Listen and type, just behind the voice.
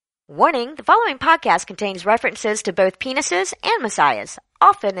Warning, the following podcast contains references to both penises and messiahs,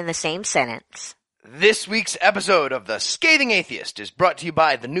 often in the same sentence. This week's episode of The Scathing Atheist is brought to you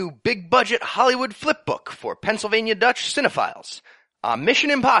by the new big-budget Hollywood flipbook for Pennsylvania Dutch cinephiles,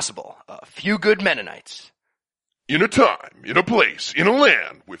 Mission Impossible, A Few Good Mennonites. In a time, in a place, in a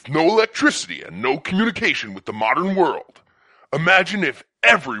land with no electricity and no communication with the modern world, imagine if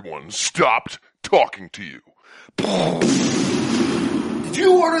everyone stopped talking to you. Did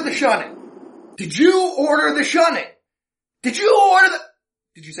you order the shunning? Did you order the shunning? Did you order the...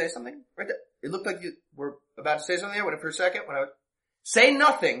 Did you say something right there? It looked like you were about to say something there for a second. Say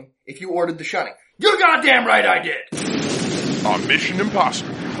nothing if you ordered the shunning. You're goddamn right I did! On Mission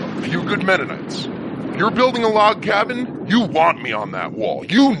Impossible, A Few Good Mennonites. If you're building a log cabin, you want me on that wall.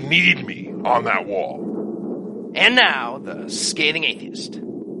 You need me on that wall. And now, The Scathing Atheist.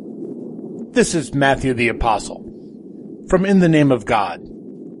 This is Matthew the Apostle, from In the Name of God,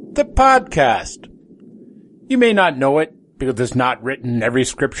 the podcast. You may not know it because it's not written in every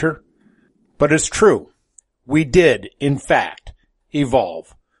scripture, but it's true. We did, in fact,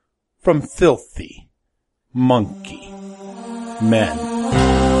 evolve from filthy monkey men.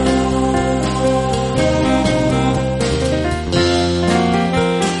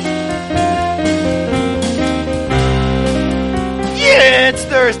 It's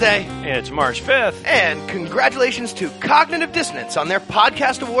Thursday. It's March 5th. And congratulations to Cognitive Dissonance on their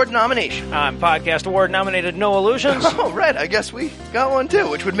Podcast Award nomination. I'm Podcast Award nominated No Illusions. Oh, right. I guess we got one too,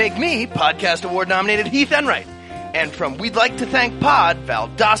 which would make me Podcast Award nominated Heath Enright. And from We'd Like to Thank Pod,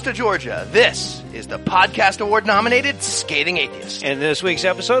 Valdosta, Georgia, this is the Podcast Award nominated Scathing Atheist. In this week's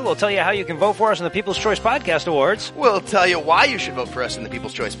episode, we'll tell you how you can vote for us in the People's Choice Podcast Awards. We'll tell you why you should vote for us in the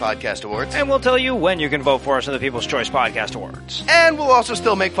People's Choice Podcast Awards. And we'll tell you when you can vote for us in the People's Choice Podcast Awards. And we'll also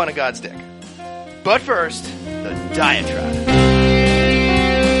still make fun of God's dick. But first, the diatribe.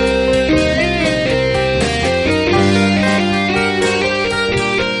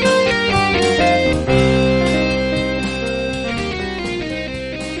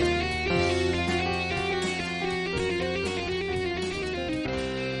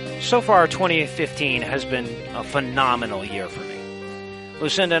 So far, 2015 has been a phenomenal year for me.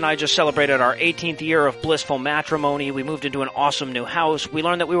 Lucinda and I just celebrated our 18th year of blissful matrimony. We moved into an awesome new house. We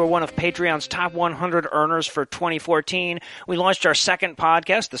learned that we were one of Patreon's top 100 earners for 2014. We launched our second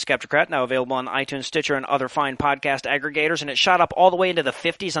podcast, The Skeptocrat, now available on iTunes, Stitcher, and other fine podcast aggregators, and it shot up all the way into the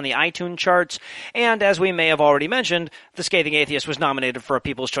 50s on the iTunes charts. And as we may have already mentioned, The Scathing Atheist was nominated for a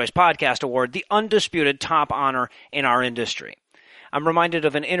People's Choice Podcast Award, the undisputed top honor in our industry. I'm reminded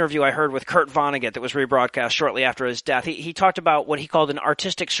of an interview I heard with Kurt Vonnegut that was rebroadcast shortly after his death. He talked about what he called an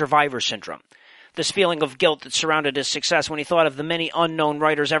artistic survivor syndrome, this feeling of guilt that surrounded his success when he thought of the many unknown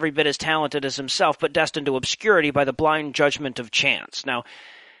writers every bit as talented as himself, but destined to obscurity by the blind judgment of chance. Now,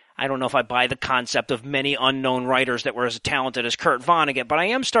 I don't know if I buy the concept of many unknown writers that were as talented as Kurt Vonnegut, but I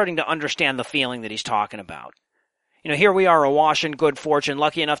am starting to understand the feeling that he's talking about. You know, here we are awash in good fortune,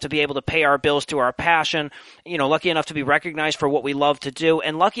 lucky enough to be able to pay our bills through our passion, lucky enough to be recognized for what we love to do,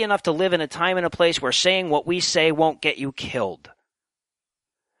 and lucky enough to live in a time and a place where saying what we say won't get you killed.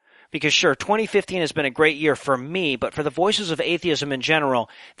 Because sure, 2015 has been a great year for me, but for the voices of atheism in general,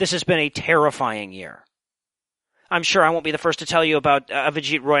 this has been a terrifying year. I'm sure I won't be the first to tell you about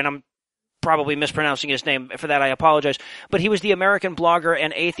Avijit Roy, and I'm probably mispronouncing his name. For that, I apologize. But he was the American blogger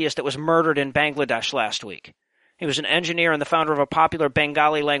and atheist that was murdered in Bangladesh last week. He was an engineer and the founder of a popular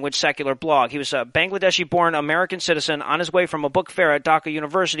Bengali-language secular blog. He was a Bangladeshi-born American citizen on his way from a book fair at Dhaka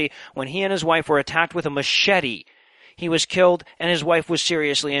University when he and his wife were attacked with a machete. He was killed, and his wife was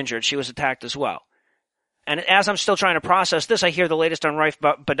seriously injured. She was attacked as well. And as I'm still trying to process this, I hear the latest on Raif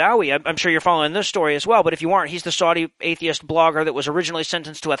Badawi. I'm sure you're following this story as well, but if you aren't, he's the Saudi atheist blogger that was originally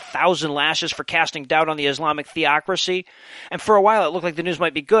sentenced to 1,000 lashes for casting doubt on the Islamic theocracy. And for a while, it looked like the news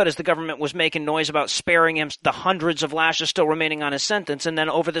might be good as the government was making noise about sparing him the hundreds of lashes still remaining on his sentence. And then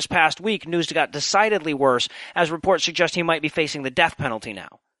over this past week, news got decidedly worse as reports suggest he might be facing the death penalty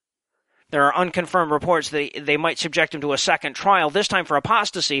now. There are unconfirmed reports that they might subject him to a second trial, this time for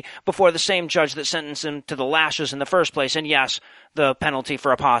apostasy, before the same judge that sentenced him to the lashes in the first place. And yes, the penalty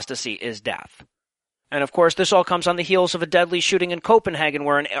for apostasy is death. And of course, this all comes on the heels of a deadly shooting in Copenhagen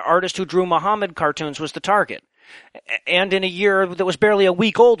where an artist who drew Muhammad cartoons was the target. And in a year that was barely a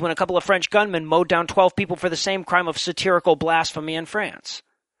week old when a couple of French gunmen mowed down 12 people for the same crime of satirical blasphemy in France.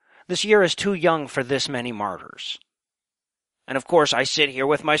 This year is too young for this many martyrs. And of course, I sit here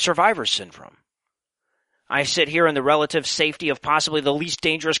with my survivor syndrome. I sit here in the relative safety of possibly the least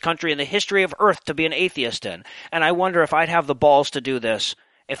dangerous country in the history of Earth to be an atheist in, and I wonder if I'd have the balls to do this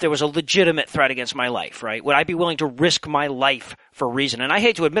if there was a legitimate threat against my life, right? Would I be willing to risk my life for reason? And I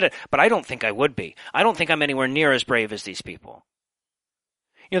hate to admit it, but I don't think I would be. I don't think I'm anywhere near as brave as these people.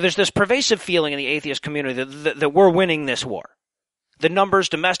 There's this pervasive feeling in the atheist community that we're winning this war. The numbers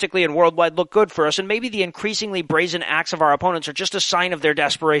domestically and worldwide look good for us, and maybe the increasingly brazen acts of our opponents are just a sign of their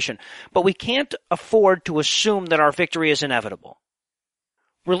desperation. But we can't afford to assume that our victory is inevitable.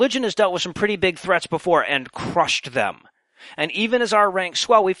 Religion has dealt with some pretty big threats before and crushed them. And even as our ranks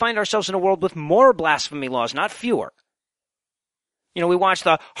swell, we find ourselves in a world with more blasphemy laws, not fewer. We watch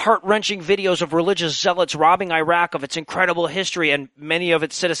the heart-wrenching videos of religious zealots robbing Iraq of its incredible history and many of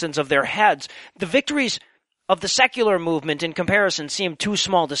its citizens of their heads. The victories of the secular movement in comparison seem too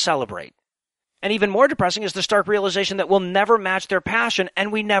small to celebrate. And even more depressing is the stark realization that we'll never match their passion,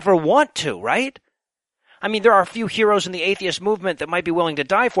 and we never want to, right? I mean, there are a few heroes in the atheist movement that might be willing to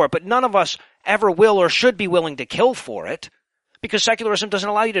die for it, but none of us ever will or should be willing to kill for it. Because secularism doesn't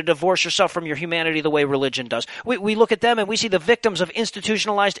allow you to divorce yourself from your humanity the way religion does. We look at them and we see the victims of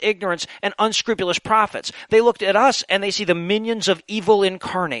institutionalized ignorance and unscrupulous prophets. They looked at us and they see the minions of evil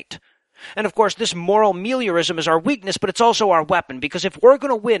incarnate. And of course, this moral meliorism is our weakness, but it's also our weapon, because if we're going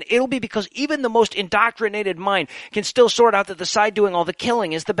to win, it'll be because even the most indoctrinated mind can still sort out that the side doing all the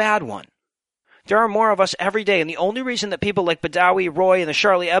killing is the bad one. There are more of us every day, and the only reason that people like Badawi, Roy, and the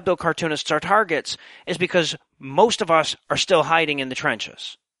Charlie Hebdo cartoonists are targets is because most of us are still hiding in the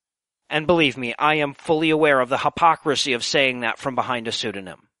trenches. And believe me, I am fully aware of the hypocrisy of saying that from behind a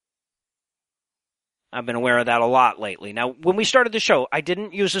pseudonym. I've been aware of that a lot lately. Now, when we started the show, I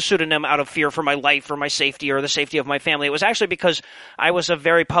didn't use a pseudonym out of fear for my life or my safety or the safety of my family. It was actually because I was a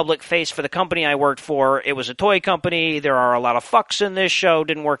very public face for the company I worked for. It was a toy company. There are a lot of fucks in this show.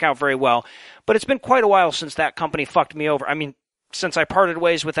 Didn't work out very well. But it's been quite a while since that company fucked me over. I mean, since I parted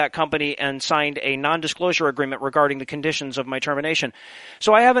ways with that company and signed a non-disclosure agreement regarding the conditions of my termination.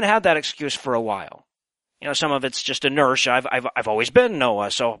 So I haven't had that excuse for a while. Some of it's just inertia. I've always been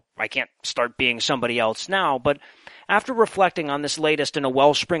Noah, so I can't start being somebody else now. But after reflecting on this latest in a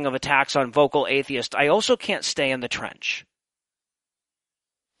wellspring of attacks on vocal atheists, I also can't stay in the trench.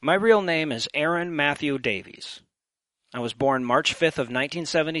 My real name is Aaron Matthew Davies. I was born March 5th of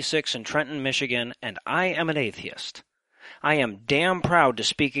 1976 in Trenton, Michigan, and I am an atheist. I am damn proud to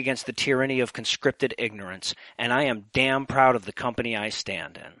speak against the tyranny of conscripted ignorance, and I am damn proud of the company I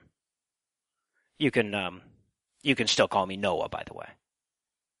stand in. You can still call me Noah, by the way.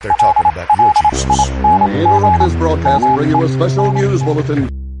 They're talking about your Jesus. We interrupt this broadcast to bring you a special news bulletin.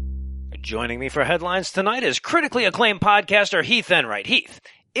 Joining me for headlines tonight is critically acclaimed podcaster Heath Enright. Heath,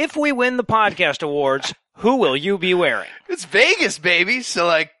 if we win the podcast awards, who will you be wearing? It's Vegas, baby.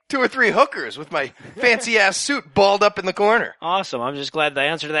 So 2 or 3 hookers with my fancy-ass suit balled up in the corner. Awesome. I'm just glad the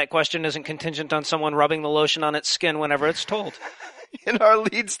answer to that question isn't contingent on someone rubbing the lotion on its skin whenever it's told. In our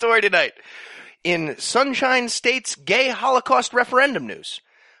lead story tonight, in Sunshine State's gay Holocaust referendum news,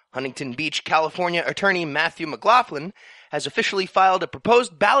 Huntington Beach, California attorney Matthew McLaughlin has officially filed a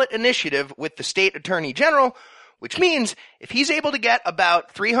proposed ballot initiative with the state attorney general, which means if he's able to get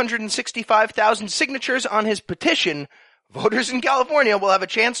about 365,000 signatures on his petition, voters in California will have a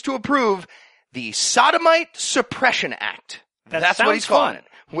chance to approve the Sodomite Suppression Act. That's what he's calling it,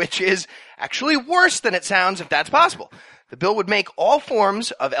 which is actually worse than it sounds if that's possible. The bill would make all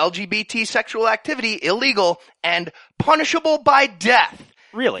forms of LGBT sexual activity illegal and punishable by death.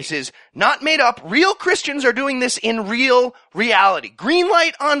 Really? This is not made up. Real Christians are doing this in real reality. Green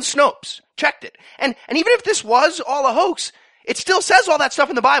light on Snopes. Checked it. And even if this was all a hoax, it still says all that stuff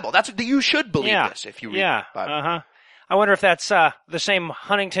in the Bible. You should believe this if you read the Bible. Uh-huh. I wonder if that's the same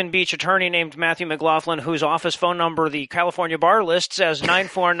Huntington Beach attorney named Matthew McLaughlin whose office phone number the California bar lists as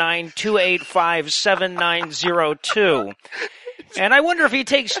 949-285-7902. And I wonder if he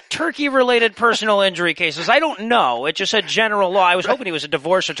takes turkey-related personal injury cases. I don't know. It just said general law. I was hoping he was a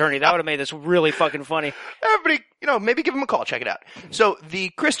divorce attorney. That would have made this really fucking funny. Everybody, maybe give him a call. Check it out. So the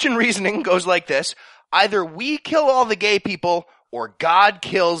Christian reasoning goes like this. Either we kill all the gay people or God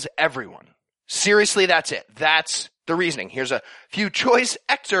kills everyone. Seriously, that's it. That's the reasoning. Here's a few choice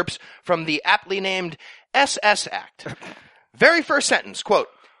excerpts from the aptly named SS Act. Very first sentence, quote,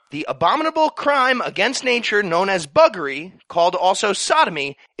 "The abominable crime against nature known as buggery, called also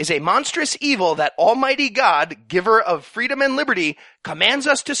sodomy, is a monstrous evil that Almighty God, giver of freedom and liberty, commands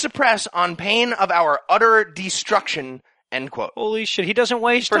us to suppress on pain of our utter destruction." End quote. Holy shit, he doesn't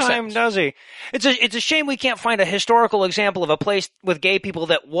waste First time, sentence. does he? It's a shame we can't find a historical example of a place with gay people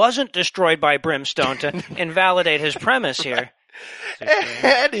that wasn't destroyed by brimstone to invalidate his premise here.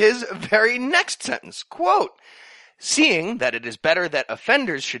 And his very next sentence, quote, seeing that it is better that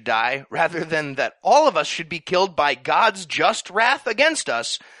offenders should die rather than that all of us should be killed by God's just wrath against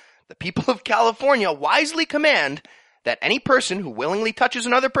us, the people of California wisely command that any person who willingly touches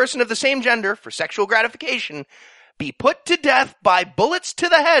another person of the same gender for sexual gratification be put to death by bullets to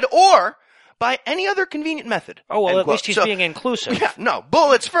the head or by any other convenient method. Oh, well, End at quote. least he's So, being inclusive. Yeah, no,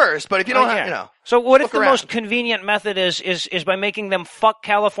 bullets first, but if you don't have, yeah. you know. So what if look the around. most convenient method is by making them fuck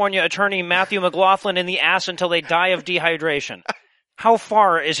California attorney Matthew McLaughlin in the ass until they die of dehydration? How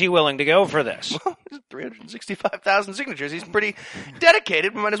far is he willing to go for this? 365,000 signatures. He's pretty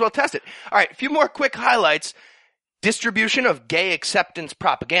dedicated. We might as well test it. All right, a few more quick highlights. Distribution of gay acceptance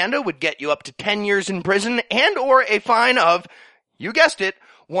propaganda would get you up to 10 years in prison and or a fine of, you guessed it,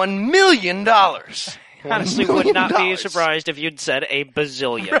 $1 million. Honestly, would not be surprised if you'd said a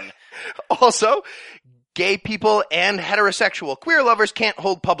bazillion. Right. Also, gay people and heterosexual queer lovers can't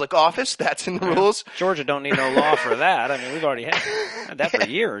hold public office. That's in the rules. Georgia don't need no law for that. I mean, we've already had that for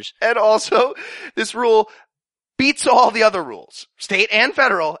years. And also, this rule beats all the other rules, state and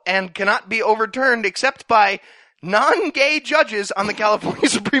federal, and cannot be overturned except by non-gay judges on the California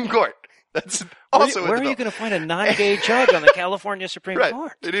Supreme Court. That's also where are you going to find a non-gay judge on the California Supreme right.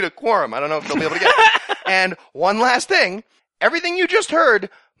 Court? They need a quorum. I don't know if they'll be able to get it. And one last thing. Everything you just heard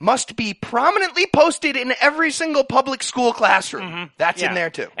must be prominently posted in every single public school classroom. Mm-hmm. That's in there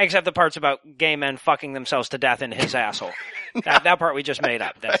too. Except the parts about gay men fucking themselves to death in his asshole. That part we just made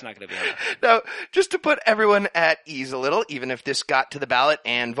up. That's not going to be on. Now, just to put everyone at ease a little, even if this got to the ballot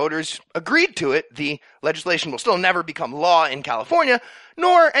and voters agreed to it, the legislation will still never become law in California,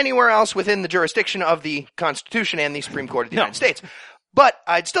 nor anywhere else within the jurisdiction of the Constitution and the Supreme Court of the United States. But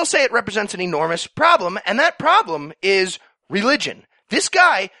I'd still say it represents an enormous problem, and that problem is religion. This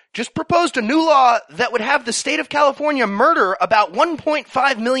guy just proposed a new law that would have the state of California murder about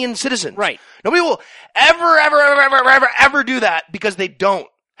 1.5 million citizens. Right. Nobody will ever do that because they don't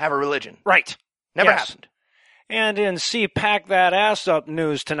have a religion. Right. Never happened. And in CPAC That Ass Up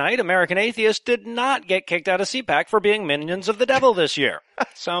news tonight, American Atheist did not get kicked out of CPAC for being minions of the devil this year.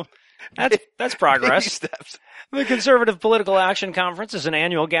 So that's progress. Baby steps. The Conservative Political Action Conference is an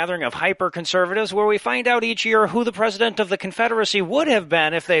annual gathering of hyper-conservatives where we find out each year who the president of the Confederacy would have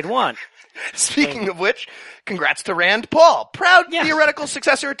been if they'd won. Speaking of which, congrats to Rand Paul, proud theoretical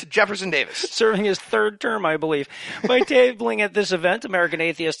successor to Jefferson Davis. Serving his third term, I believe. By tabling at this event, American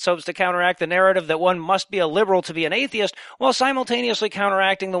Atheists hopes to counteract the narrative that one must be a liberal to be an atheist, while simultaneously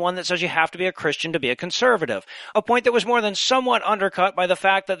counteracting the one that says you have to be a Christian to be a conservative. A point that was more than somewhat undercut by the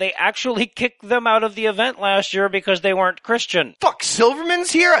fact that they actually kicked them out of the event last year because they weren't Christian. Fuck,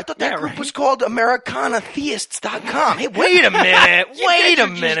 Silverman's here? I thought that group was called AmericanaTheists.com. Hey, wait a minute. Wait a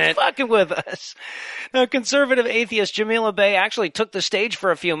minute. Just fucking with us. Now, conservative atheist Jamila Bey actually took the stage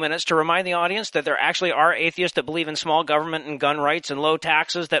for a few minutes to remind the audience that there actually are atheists that believe in small government and gun rights and low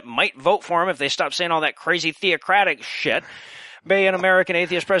taxes that might vote for him if they stop saying all that crazy theocratic shit. Bay and American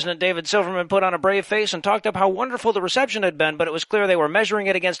Atheist President David Silverman put on a brave face and talked up how wonderful the reception had been, but it was clear they were measuring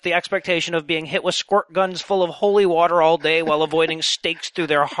it against the expectation of being hit with squirt guns full of holy water all day while avoiding stakes through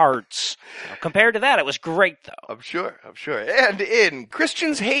their hearts. Now, compared to that, it was great, though. I'm sure. And in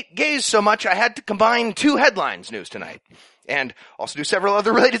Christians Hate Gays So Much, I had to combine two headlines news tonight. And also do several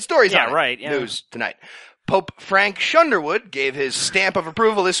other related stories on news tonight. Pope Frank Shunderwood gave his stamp of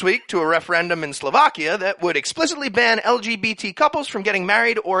approval this week to a referendum in Slovakia that would explicitly ban LGBT couples from getting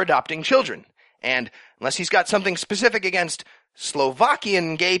married or adopting children. And unless he's got something specific against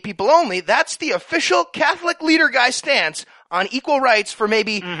Slovakian gay people only, that's the official Catholic leader guy's stance on equal rights for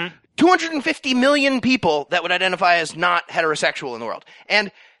maybe 250 million people that would identify as not heterosexual in the world.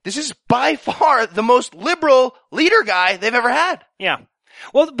 And this is by far the most liberal leader guy they've ever had. Yeah.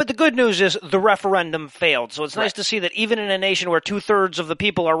 Well, but the good news is the referendum failed, so it's nice to see that even in a nation where 2/3 of the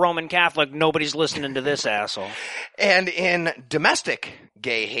people are Roman Catholic, nobody's listening to this asshole. And in domestic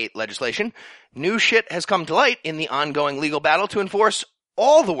gay hate legislation, new shit has come to light in the ongoing legal battle to enforce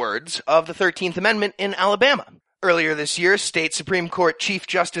all the words of the 13th Amendment in Alabama. Earlier this year, State Supreme Court Chief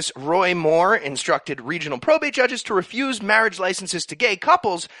Justice Roy Moore instructed regional probate judges to refuse marriage licenses to gay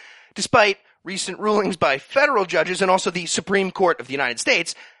couples, despite recent rulings by federal judges and also the Supreme Court of the United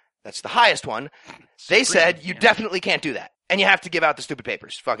States, that's the highest one, they said you definitely can't do that. And you have to give out the stupid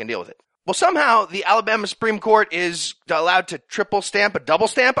papers. Fucking deal with it. Well, somehow the Alabama Supreme Court is allowed to triple stamp a double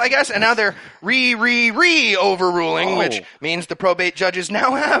stamp, I guess, and now they're overruling, which means the probate judges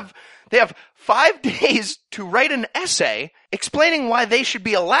now have 5 days to write an essay explaining why they should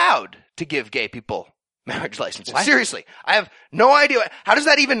be allowed to give gay people marriage licenses. What? Seriously. I have no idea. How does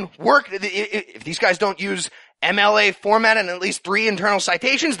that even work if these guys don't use MLA format and at least 3 internal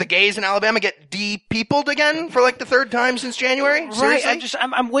citations. The gays in Alabama get de-peopled again for like the 3rd time since January. Seriously? Right.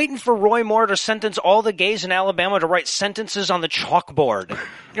 I'm waiting for Roy Moore to sentence all the gays in Alabama to write sentences on the chalkboard.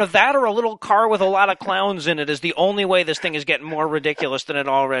 That or a little car with a lot of clowns in it is the only way this thing is getting more ridiculous than it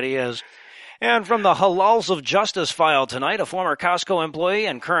already is. And from the Halals of Justice file tonight, a former Costco employee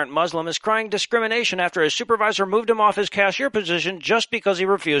and current Muslim is crying discrimination after his supervisor moved him off his cashier position just because he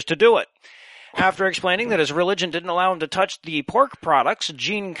refused to do it. After explaining that his religion didn't allow him to touch the pork products,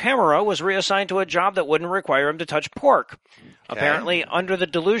 Gene Camera was reassigned to a job that wouldn't require him to touch pork. Okay. Apparently, under the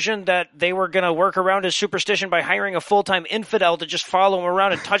delusion that they were going to work around his superstition by hiring a full-time infidel to just follow him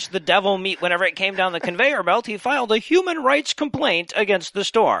around and touch the devil meat whenever it came down the conveyor belt, he filed a human rights complaint against the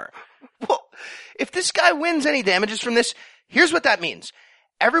store. Well, if this guy wins any damages from this, here's what that means.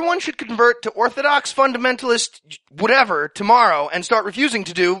 Everyone should convert to Orthodox, fundamentalist, whatever, tomorrow and start refusing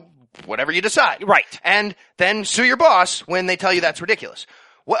to do whatever you decide. Right. And then sue your boss when they tell you that's ridiculous.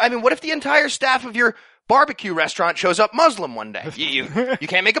 What if the entire staff of your barbecue restaurant shows up Muslim one day? You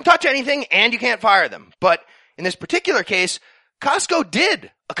can't make them touch anything and you can't fire them. But in this particular case, Costco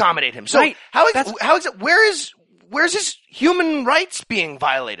did accommodate him. So right. how is it, where's his human rights being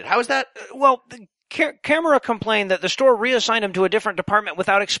violated? How is that? Well, Camera complained that the store reassigned him to a different department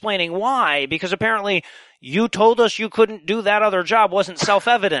without explaining why, because apparently you told us you couldn't do that other job wasn't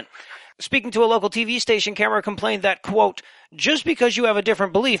self-evident. Speaking to a local TV station, Camera complained that, quote, just because you have a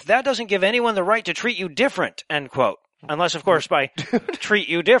different belief, that doesn't give anyone the right to treat you different, end quote. Unless, of course, by treat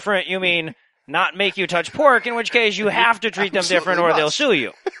you different, you mean not make you touch pork, in which case you have to treat them different or they'll sue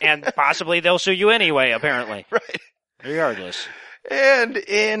you. And possibly they'll sue you anyway, apparently. Right. Regardless. And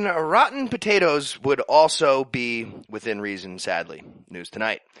in rotten potatoes would also be within reason, sadly. News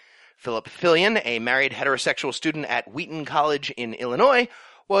tonight. Philip Fillion, a married heterosexual student at Wheaton College in Illinois,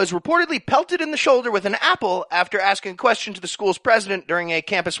 was reportedly pelted in the shoulder with an apple after asking a question to the school's president during a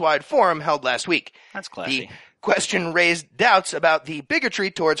campus-wide forum held last week. That's classy. The question raised doubts about the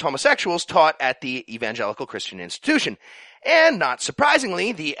bigotry towards homosexuals taught at the evangelical Christian institution. And not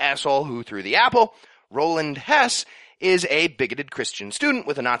surprisingly, the asshole who threw the apple, Roland Hess, is a bigoted Christian student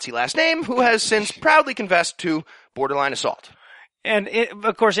with a Nazi last name who has since proudly confessed to borderline assault. And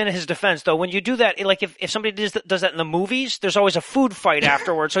of course, in his defense, though, when you do that, like if somebody does that in the movies, there's always a food fight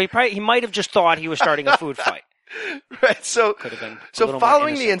afterwards. So he might have just thought he was starting a food fight. Right. So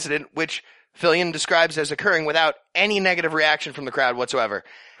following the innocent. incident, which Fillion describes as occurring without any negative reaction from the crowd whatsoever,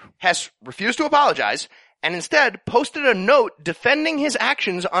 Hess refused to apologize and instead posted a note defending his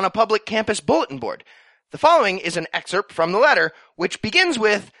actions on a public campus bulletin board. The following is an excerpt from the letter, which begins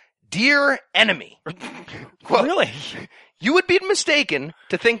with, Dear Enemy. Quote, really? You would be mistaken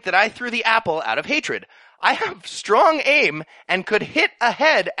to think that I threw the apple out of hatred. I have strong aim and could hit a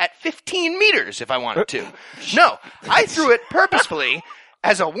head at 15 meters if I wanted to. No, I threw it purposefully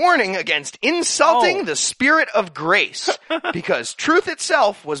as a warning against insulting the spirit of grace, because truth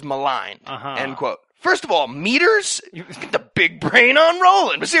itself was malign. End quote. First of all, meters? Get the big brain on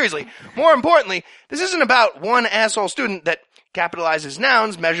rolling. But seriously, more importantly, this isn't about one asshole student that capitalizes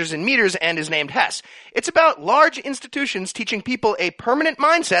nouns, measures in meters, and is named Hess. It's about large institutions teaching people a permanent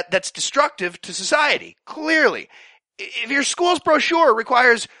mindset that's destructive to society. Clearly. If your school's brochure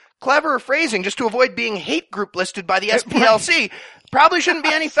requires clever phrasing just to avoid being hate group listed by the SPLC, probably shouldn't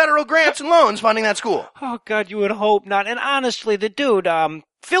be any federal grants and loans funding that school. Oh, God, you would hope not. And honestly, the dude,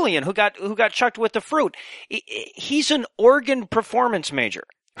 Fillion, who got chucked with the fruit, he's an organ performance major.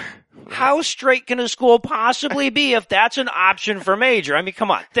 How straight can a school possibly be if that's an option for major? I mean,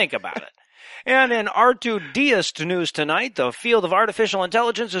 come on, think about it. And in R2-deist news tonight, the field of artificial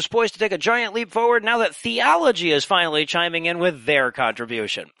intelligence is poised to take a giant leap forward now that theology is finally chiming in with their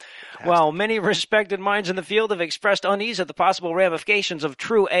contribution. While many respected minds in the field have expressed unease at the possible ramifications of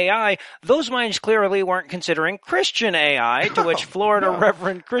true AI, those minds clearly weren't considering Christian AI, to which Florida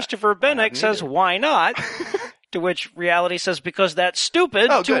Reverend Christopher Bennick says, why not? To which reality says, because that's stupid.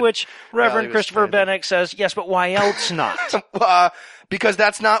 To which Reverend Christopher Bennick says, yes, but why else not? Because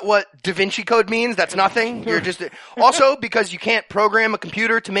that's not what Da Vinci Code means. That's nothing. You're just also because you can't program a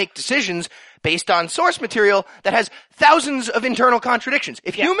computer to make decisions based on source material that has thousands of internal contradictions.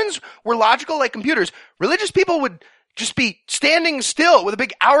 If humans were logical like computers, religious people would just be standing still with a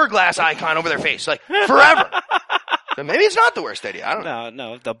big hourglass icon over their face, like forever. So maybe it's not the worst idea. I don't know.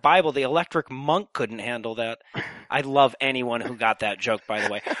 No, the Bible, the electric monk couldn't handle that. I love anyone who got that joke, by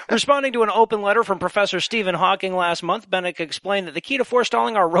the way. Responding to an open letter from Professor Stephen Hawking last month, Bennick explained that the key to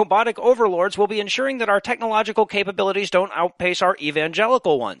forestalling our robotic overlords will be ensuring that our technological capabilities don't outpace our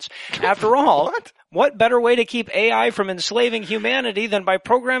evangelical ones. After all, what better way to keep AI from enslaving humanity than by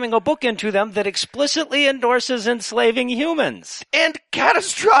programming a book into them that explicitly endorses enslaving humans? And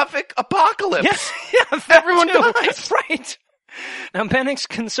catastrophic apocalypse. Yeah, everyone dies. Right. Now, Bennick's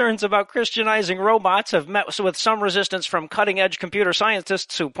concerns about Christianizing robots have met with some resistance from cutting-edge computer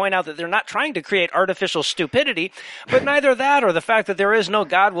scientists who point out that they're not trying to create artificial stupidity, but neither that or the fact that there is no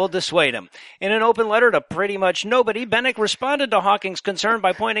God will dissuade him. In an open letter to pretty much nobody, Bennick responded to Hawking's concern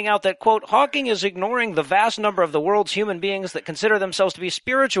by pointing out that, quote, Hawking is ignoring the vast number of the world's human beings that consider themselves to be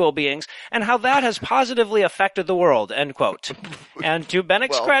spiritual beings and how that has positively affected the world, end quote. And to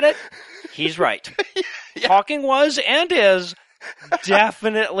Bennick's credit, he's right. Yeah. Hawking was and is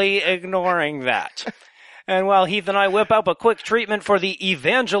definitely ignoring that. And while Heath and I whip up a quick treatment for the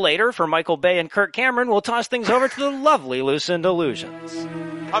Evangelator for Michael Bay and Kirk Cameron, we'll toss things over to the lovely Lucinda Illusions.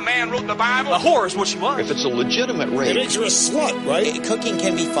 A man wrote the Bible. A whore is what she was. If it's a legitimate rape, it makes you a slut, right? Cooking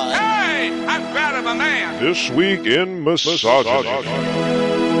can be fun. Hey, I'm proud of a man. This week in misogyny.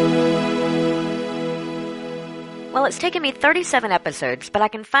 Well, it's taken me 37 episodes, but I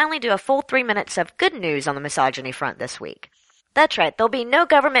can finally do a full 3 minutes of good news on the misogyny front this week. That's right, there'll be no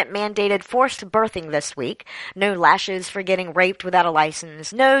government-mandated forced birthing this week, no lashes for getting raped without a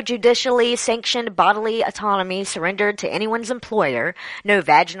license, no judicially sanctioned bodily autonomy surrendered to anyone's employer, no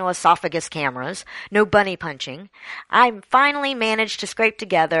vaginal esophagus cameras, no bunny punching. I finally managed to scrape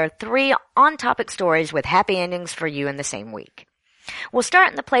together 3 on-topic stories with happy endings for you in the same week. We'll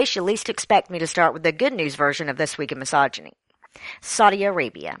start in the place you least expect me to start with the good news version of This Week in Misogyny. Saudi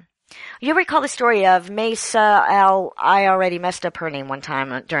Arabia. You'll recall the story of Maysa I already messed up her name one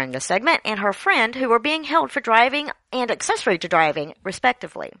time during this segment, and her friend who were being held for driving and accessory to driving,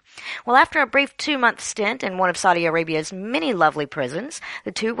 respectively. Well, after a brief 2-month stint in one of Saudi Arabia's many lovely prisons,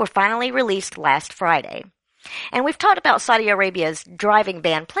 the two were finally released last Friday. And we've talked about Saudi Arabia's driving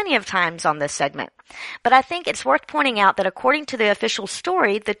ban plenty of times on this segment. But I think it's worth pointing out that according to the official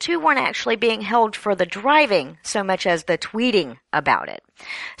story, the two weren't actually being held for the driving so much as the tweeting about it.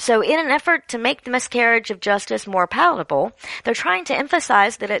 So in an effort to make the miscarriage of justice more palatable, they're trying to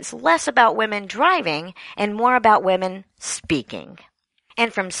emphasize that it's less about women driving and more about women speaking.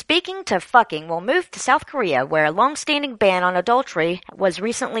 And from speaking to fucking, we'll move to South Korea, where a long-standing ban on adultery was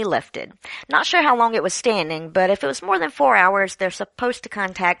recently lifted. Not sure how long it was standing, but if it was more than 4 hours, they're supposed to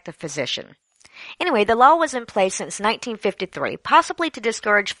contact a physician. Anyway, the law was in place since 1953, possibly to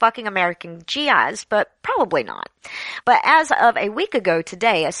discourage fucking American GIs, but probably not. But as of a week ago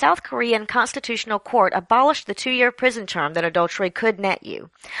today, a South Korean constitutional court abolished the 2-year prison term that adultery could net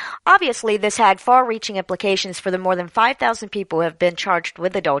you. Obviously, this had far-reaching implications for the more than 5,000 people who have been charged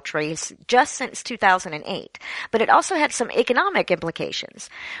with adultery just since 2008. But it also had some economic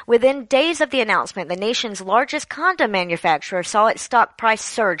implications. Within days of the announcement, the nation's largest condom manufacturer saw its stock price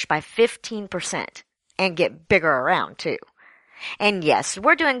surge by 15%. And get bigger around, too. And yes,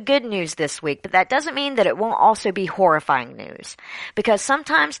 we're doing good news this week, but that doesn't mean that it won't also be horrifying news. Because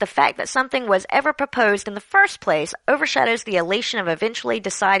sometimes the fact that something was ever proposed in the first place overshadows the elation of eventually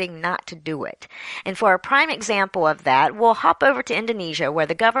deciding not to do it. And for a prime example of that, we'll hop over to Indonesia, where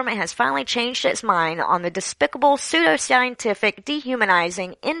the government has finally changed its mind on the despicable, pseudoscientific,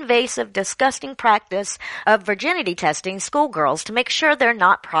 dehumanizing, invasive, disgusting practice of virginity testing schoolgirls to make sure they're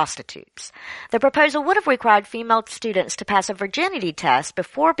not prostitutes. The proposal would have required female students to pass a virginity test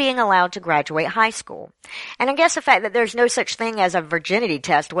before being allowed to graduate high school. And I guess the fact that there's no such thing as a virginity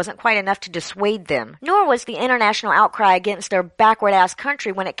test wasn't quite enough to dissuade them, nor was the international outcry against their backward-ass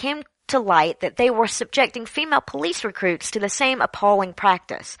country when it came to light that they were subjecting female police recruits to the same appalling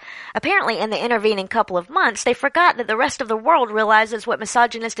practice. Apparently, in the intervening couple of months, they forgot that the rest of the world realizes what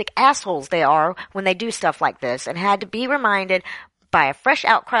misogynistic assholes they are when they do stuff like this, and had to be reminded by a fresh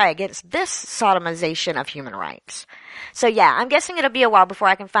outcry against this sodomization of human rights. So yeah, I'm guessing it'll be a while before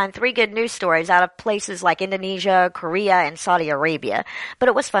I can find 3 good news stories out of places like Indonesia, Korea, and Saudi Arabia, but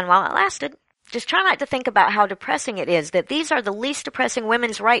it was fun while it lasted. Just try not to think about how depressing it is that these are the least depressing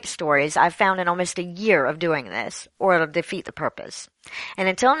women's rights stories I've found in almost a year of doing this, or it'll defeat the purpose. And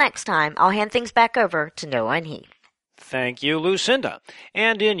until next time, I'll hand things back over to Noah and Heath. Thank you, Lucinda.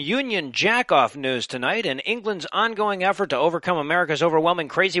 And in Union Jack-Off news tonight, in England's ongoing effort to overcome America's overwhelming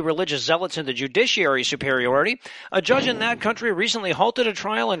crazy religious zealots in the judiciary superiority, a judge in that country recently halted a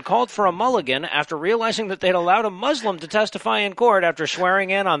trial and called for a mulligan after realizing that they'd allowed a Muslim to testify in court after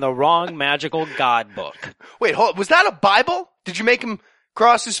swearing in on the wrong magical God book. Wait, hold, was that a Bible? Did you make him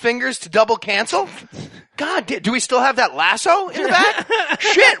cross his fingers to double cancel? God, do we still have that lasso in the back?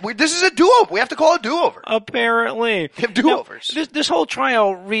 Shit, this is a do-over. We have to call it do-over. Apparently. We have do-overs. Now, this whole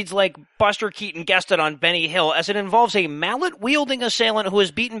trial reads like Buster Keaton guested on Benny Hill, as it involves a mallet-wielding assailant who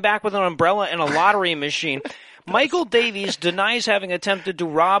is beaten back with an umbrella and a lottery machine. Michael Davies denies having attempted to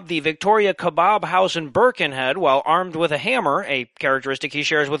rob the Victoria Kebab House in Birkenhead while armed with a hammer, a characteristic he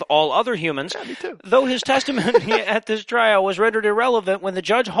shares with all other humans. Yeah, me too. Though his testimony at this trial was rendered irrelevant when the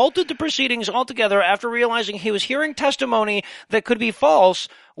judge halted the proceedings altogether after realizing he was hearing testimony that could be false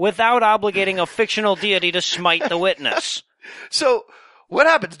without obligating a fictional deity to smite the witness. So, what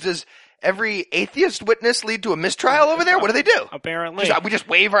happens? Does every atheist witness lead to a mistrial over there? What do they do? Apparently. We just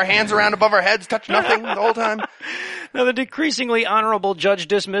wave our hands around above our heads, touch nothing the whole time? Now, the decreasingly honorable judge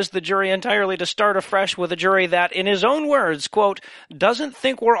dismissed the jury entirely to start afresh with a jury that, in his own words, quote, doesn't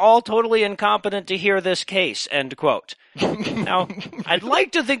think we're all totally incompetent to hear this case, end quote. Now, I'd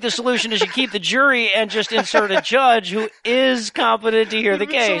like to think the solution is you keep the jury and just insert a judge who is competent to hear the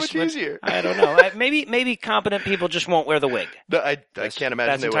case. So much easier. I don't know. Maybe competent people just won't wear the wig. No, I can't imagine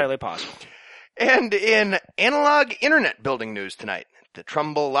that's they entirely would. Possible. And in analog internet building news tonight, the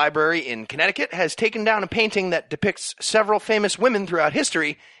Trumbull Library in Connecticut has taken down a painting that depicts several famous women throughout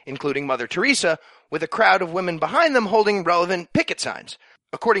history, including Mother Teresa, with a crowd of women behind them holding relevant picket signs.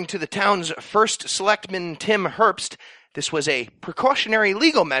 According to the town's first selectman, Tim Herbst, this was a precautionary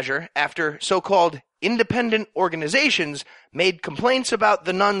legal measure after so-called independent organizations made complaints about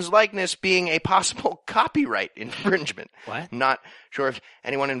the nun's likeness being a possible copyright infringement. What? I'm not sure if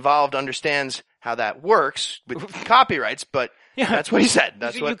anyone involved understands how that works with copyrights, but that's what he said.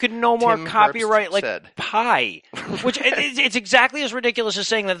 That's what you could no more Tim copyright Herbst like said. pie, which it's exactly as ridiculous as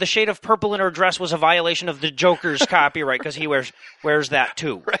saying that the shade of purple in her dress was a violation of the Joker's copyright because he wears that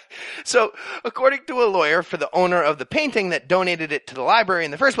too. Right. So, according to a lawyer for the owner of the painting that donated it to the library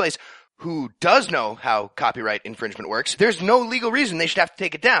in the first place, who does know how copyright infringement works, there's no legal reason they should have to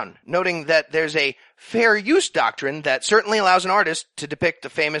take it down, noting that there's a fair use doctrine that certainly allows an artist to depict a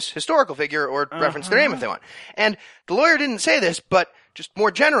famous historical figure or reference their name if they want. And the lawyer didn't say this, but just more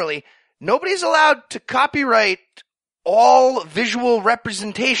generally, nobody's allowed to copyright all visual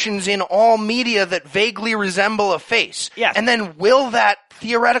representations in all media that vaguely resemble a face. Yes. And then will that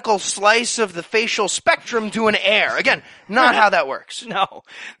theoretical slice of the facial spectrum to an heir. Again, not how that works. No.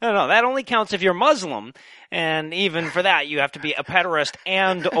 That only counts if you're Muslim, and even for that, you have to be a pederast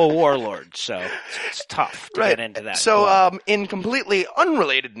and a warlord. So it's tough to get into that. So, in completely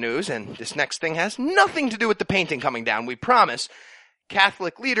unrelated news, and this next thing has nothing to do with the painting coming down, we promise,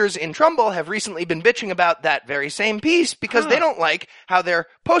 Catholic leaders in Trumbull have recently been bitching about that very same piece because they don't like how their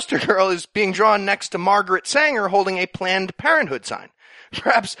poster girl is being drawn next to Margaret Sanger holding a Planned Parenthood sign.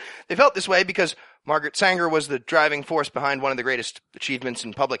 Perhaps they felt this way because Margaret Sanger was the driving force behind one of the greatest achievements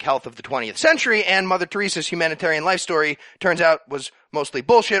in public health of the 20th century, and Mother Teresa's humanitarian life story turns out was mostly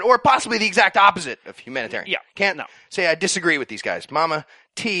bullshit, or possibly the exact opposite of humanitarian. Yeah. Can't say I disagree with these guys. Mama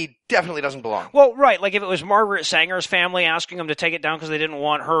T definitely doesn't belong. Well, right, like if it was Margaret Sanger's family asking them to take it down because they didn't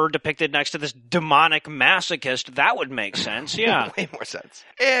want her depicted next to this demonic masochist, that would make sense, yeah. Way more sense.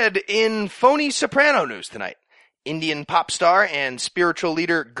 And in phony soprano news tonight, Indian pop star and spiritual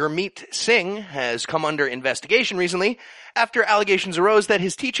leader Gurmeet Singh has come under investigation recently after allegations arose that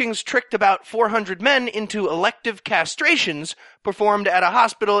his teachings tricked about 400 men into elective castrations performed at a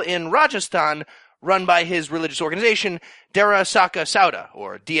hospital in Rajasthan run by his religious organization, Dera Saka Sauda,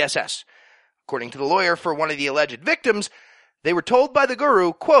 or DSS. According to the lawyer for one of the alleged victims, they were told by the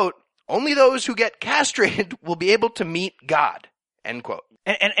guru, quote, only those who get castrated will be able to meet God, end quote.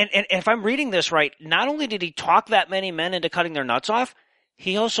 And if I'm reading this right, not only did he talk that many men into cutting their nuts off,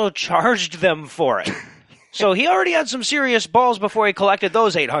 he also charged them for it. So he already had some serious balls before he collected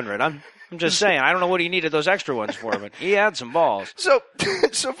those 800. I'm just saying, I don't know what he needed those extra ones for, but he had some balls. So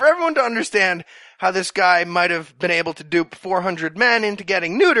for everyone to understand how this guy might have been able to dupe 400 men into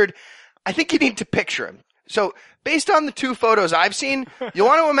getting neutered, I think you need to picture him. So based on the two photos I've seen, you'll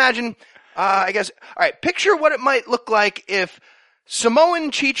want to imagine, picture what it might look like if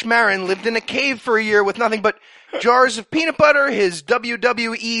Samoan Cheech Marin lived in a cave for a year with nothing but jars of peanut butter, his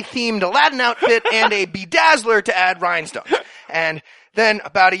WWE-themed Aladdin outfit, and a bedazzler to add rhinestones. And then,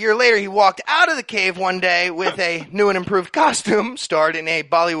 about a year later, he walked out of the cave one day with a new and improved costume, starred in a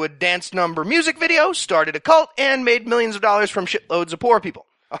Bollywood dance number music video, started a cult, and made millions of dollars from shitloads of poor people.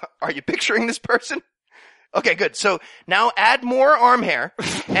 Are you picturing this person? Okay, good. So now add more arm hair,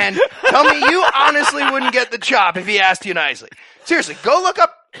 and tell me you honestly wouldn't get the chop if he asked you nicely. Seriously, go look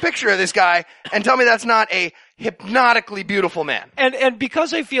up picture of this guy and tell me that's not a hypnotically beautiful man. And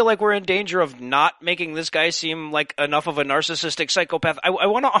because I feel like we're in danger of not making this guy seem like enough of a narcissistic psychopath, I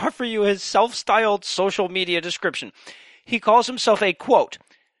want to offer you his self-styled social media description. He calls himself a, quote,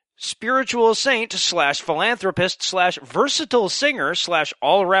 spiritual saint / philanthropist / versatile singer /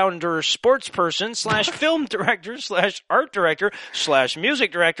 all-rounder sports person / film director / art director /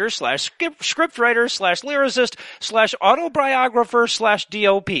 music director / script writer / lyricist / autobiographer /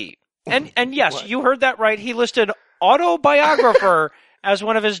 DOP. And yes, What? you heard that right. He listed autobiographer as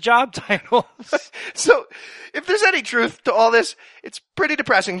one of his job titles. So, if there's any truth to all this, it's pretty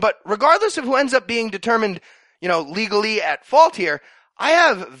depressing. But regardless of who ends up being determined, legally at fault here, I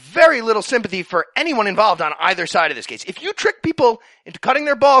have very little sympathy for anyone involved on either side of this case. If you trick people into cutting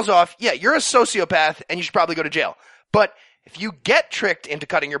their balls off, yeah, you're a sociopath and you should probably go to jail. But if you get tricked into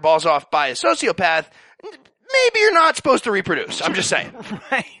cutting your balls off by a sociopath, maybe you're not supposed to reproduce. I'm just saying.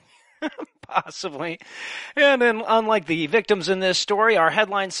 Right. Possibly. And then, unlike the victims in this story, our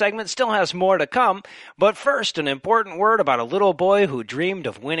headline segment still has more to come. But first, an important word about a little boy who dreamed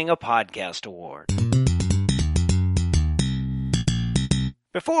of winning a podcast award.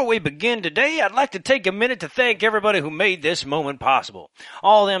 Before we begin today, I'd like to take a minute to thank everybody who made this moment possible.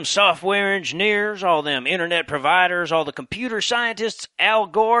 All them software engineers, all them internet providers, all the computer scientists, Al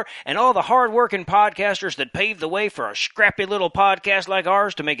Gore, and all the hard-working podcasters that paved the way for a scrappy little podcast like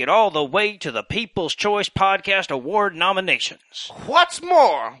ours to make it all the way to the People's Choice Podcast Award nominations. What's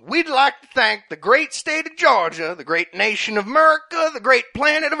more, we'd like to thank the great state of Georgia, the great nation of America, the great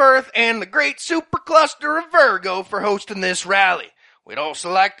planet of Earth, and the great supercluster of Virgo for hosting this rally. We'd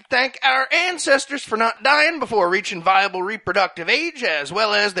also like to thank our ancestors for not dying before reaching viable reproductive age, as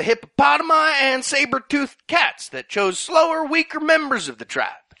well as the hippopotami and saber-toothed cats that chose slower, weaker members of the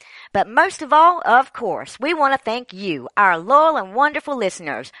tribe. But most of all, of course, we want to thank you, our loyal and wonderful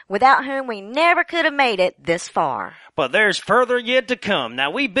listeners, without whom we never could have made it this far. But there's further yet to come. Now,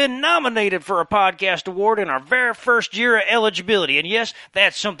 we've been nominated for a podcast award in our very first year of eligibility, and yes,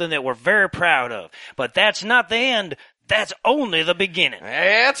 that's something that we're very proud of. But that's not the end. That's only the beginning.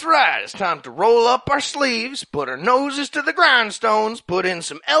 That's right. It's time to roll up our sleeves, put our noses to the grindstones, put in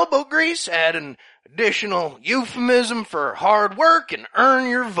some elbow grease, add an additional euphemism for hard work, and earn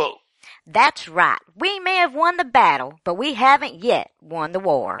your vote. That's right. We may have won the battle, but we haven't yet won the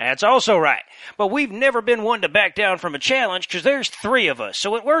war. That's also right. But we've never been one to back down from a challenge because there's 3 of us.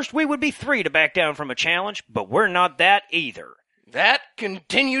 So at worst, we would be 3 to back down from a challenge, but we're not that either. That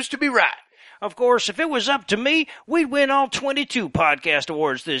continues to be right. Of course, if it was up to me, we'd win all 22 podcast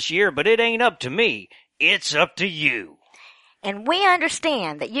awards this year, but it ain't up to me. It's up to you. And we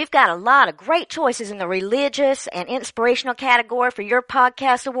understand that you've got a lot of great choices in the religious and inspirational category for your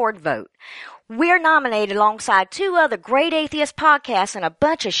podcast award vote. We're nominated alongside 2 other great atheist podcasts and a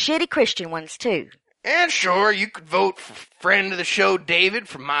bunch of shitty Christian ones, too. And sure, you could vote for friend of the show David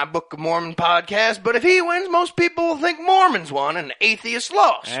from My Book of Mormon podcast, but if he wins, most people will think Mormons won and atheists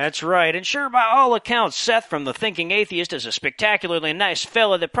lost. That's right, and sure, by all accounts, Seth from The Thinking Atheist is a spectacularly nice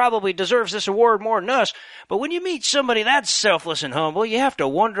fella that probably deserves this award more than us, but when you meet somebody that's selfless and humble, you have to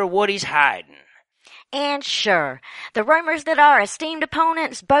wonder what he's hiding. And sure, the rumors that our esteemed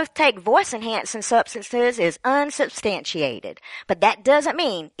opponents both take voice-enhancing substances is unsubstantiated, but that doesn't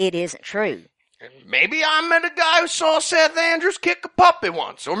mean it isn't true. Maybe I met a guy who saw Seth Andrews kick a puppy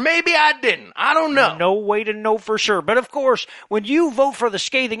once, or maybe I didn't. I don't know. No way to know for sure. But of course, when you vote for the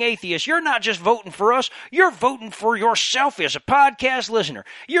Scathing Atheist, you're not just voting for us, you're voting for yourself as a podcast listener.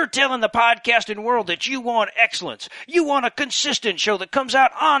 You're telling the podcasting world that you want excellence. You want a consistent show that comes out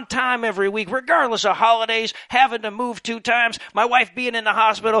on time every week, regardless of holidays, having to move 2 times, my wife being in the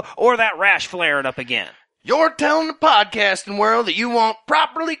hospital, or that rash flaring up again. You're telling the podcasting world that you want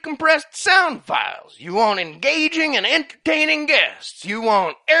properly compressed sound files. You want engaging and entertaining guests. You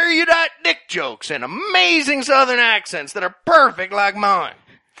want erudite dick jokes and amazing southern accents that are perfect like mine.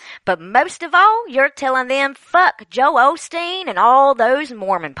 But most of all, you're telling them fuck Joe Osteen and all those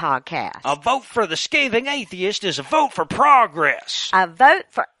Mormon podcasts. A vote for the Scathing Atheist is a vote for progress. A vote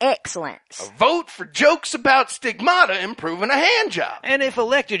for excellence. A vote for jokes about stigmata improving a hand job. And if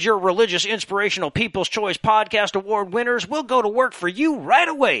elected your religious inspirational People's Choice Podcast Award winners, we'll go to work for you right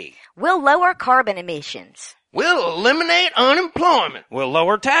away. We'll lower carbon emissions. We'll eliminate unemployment. We'll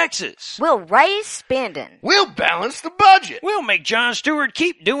lower taxes. We'll raise spending. We'll balance the budget. We'll make Jon Stewart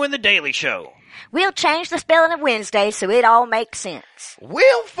keep doing The Daily Show. We'll change the spelling of Wednesday so it all makes sense.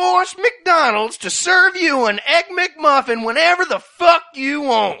 We'll force McDonald's to serve you an Egg McMuffin whenever the fuck you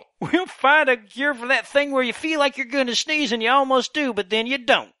want. We'll find a cure for that thing where you feel like you're going to sneeze and you almost do, but then you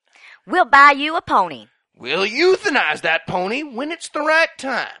don't. We'll buy you a pony. We'll euthanize that pony when it's the right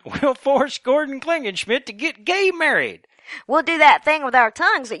time. We'll force Gordon Klingenschmidt to get gay married. We'll do that thing with our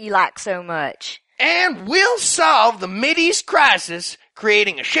tongues that you like so much. And we'll solve the Mideast crisis,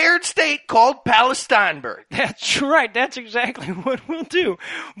 creating a shared state called Palestineburg. That's right. That's exactly what we'll do.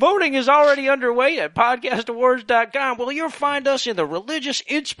 Voting is already underway at podcastawards.com. Well, you'll find us in the religious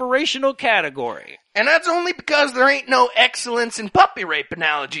inspirational category. And that's only because there ain't no excellence in puppy rape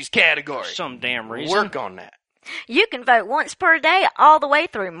analogies category. Some damn reason. Work on that. You can vote once per day all the way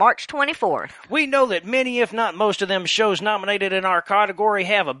through March 24th. We know that many, if not most of them shows nominated in our category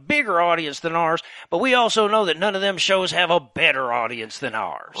have a bigger audience than ours, but we also know that none of them shows have a better audience than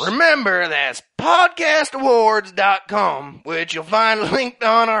ours. Remember, that's podcastawards.com, which you'll find linked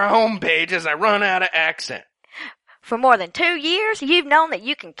on our homepage as I run out of accent. For more than 2 years, you've known that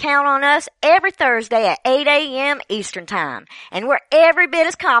you can count on us every Thursday at 8 a.m. Eastern Time, and we're every bit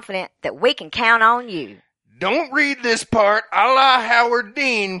as confident that we can count on you. Don't read this part a la Howard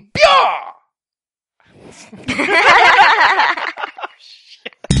Dean. Pyaw!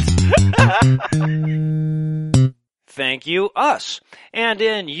 Thank you, us. And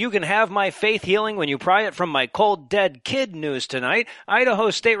in You Can Have My Faith Healing When You Pry It From My Cold Dead Kid news tonight,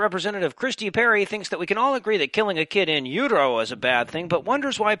 Idaho State Representative Christy Perry thinks that we can all agree that killing a kid in utero is a bad thing, but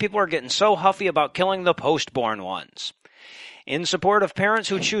wonders why people are getting so huffy about killing the post-born ones. In support of parents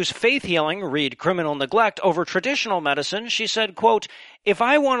who choose faith healing, read criminal neglect, over traditional medicine, she said, quote, "If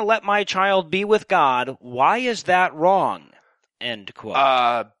I want to let my child be with God, why is that wrong?" End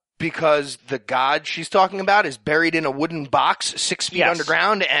quote. Because the God she's talking about is buried in a wooden box 6 feet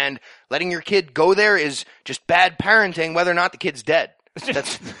underground, and letting your kid go there is just bad parenting, whether or not the kid's dead.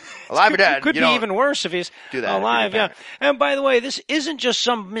 That's alive or dead. Could be even worse if he's alive, yeah. And by the way, this isn't just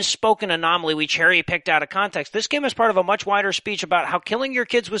some misspoken anomaly we cherry-picked out of context. This came as part of a much wider speech about how killing your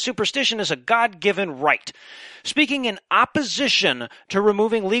kids with superstition is a God-given right. Speaking in opposition to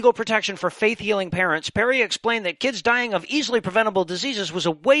removing legal protection for faith-healing parents, Perry explained that kids dying of easily preventable diseases was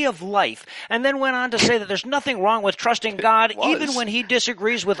a way of life, and then went on to say that there's nothing wrong with trusting God even when he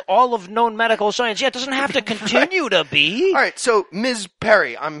disagrees with all of known medical science. Yeah, it doesn't have to continue to be. All right, so Ms.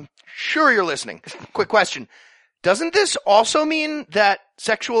 Perry, I'm sure you're listening. Quick question. Doesn't this also mean that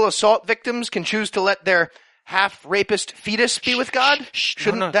sexual assault victims can choose to let their half-rapist fetus be with God?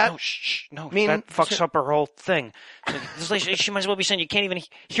 Shouldn't that mean... that fucks up her whole thing. She might as well be saying you can't even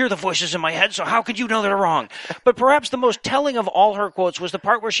hear the voices in my head, so how could you know they're wrong? But perhaps the most telling of all her quotes was the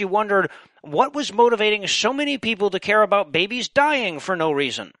part where she wondered what was motivating so many people to care about babies dying for no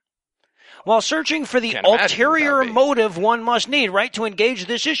reason. While searching for the ulterior motive one must need, right, to engage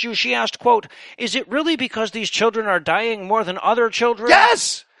this issue, she asked, quote, "Is it really because these children are dying more than other children?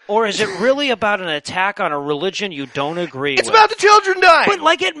 Yes! Or is it really about an attack on a religion you don't agree with?" It's about the children dying! But,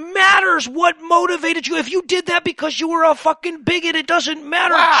 like, it matters what motivated you. If you did that because you were a fucking bigot, it doesn't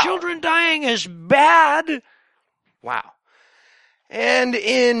matter. Wow. Children dying is bad. Wow. And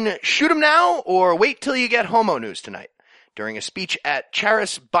in Shoot 'em Now or Wait Till You Get Homo news tonight. During a speech at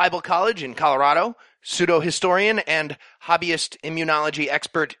Charis Bible College in Colorado, pseudo-historian and hobbyist immunology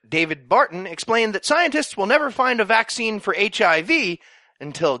expert David Barton explained that scientists will never find a vaccine for HIV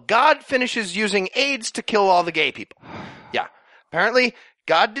until God finishes using AIDS to kill all the gay people. Yeah, apparently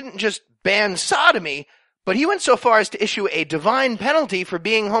God didn't just ban sodomy, but he went so far as to issue a divine penalty for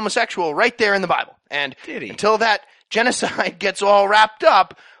being homosexual right there in the Bible. And until that genocide gets all wrapped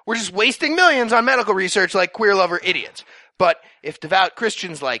up, we're just wasting millions on medical research like queer lover idiots. But if devout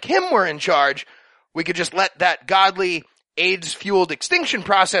Christians like him were in charge, we could just let that godly AIDS-fueled extinction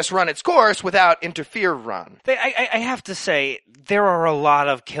process run its course without interferon. I have to say, there are a lot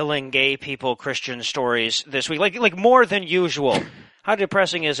of killing gay people Christian stories this week, like more than usual. How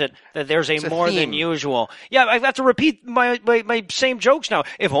depressing is it that there's a more than usual? Yeah, I've got to repeat my same jokes now.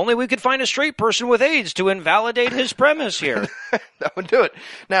 If only we could find a straight person with AIDS to invalidate his premise here. That would do it.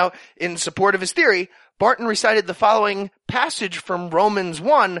 Now, in support of his theory, Barton recited the following passage from Romans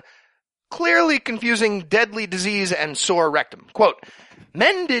 1, clearly confusing deadly disease and sore rectum. Quote,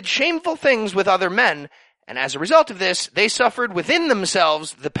 "Men did shameful things with other men, and as a result of this, they suffered within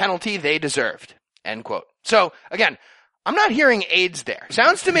themselves the penalty they deserved." End quote. So, again, I'm not hearing AIDS there.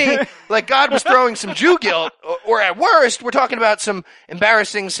 Sounds to me like God was throwing some Jew guilt, or at worst, we're talking about some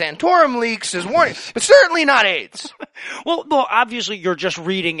embarrassing Santorum leaks as warning, but certainly not AIDS. Well, obviously you're just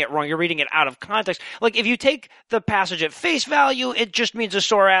reading it wrong. You're reading it out of context. Like, if you take the passage at face value, it just means a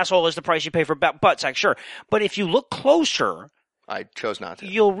sore asshole is the price you pay for butt sex, sure. But if you look closer, I chose not to.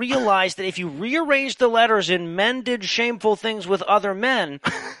 You'll realize that if you rearrange the letters in "men did shameful things with other men,"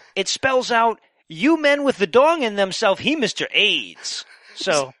 it spells out, "You men with the dong in themself, he Mr. AIDS."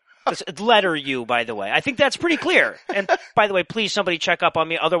 So Letter U, by the way. I think that's pretty clear. And by the way, please somebody check up on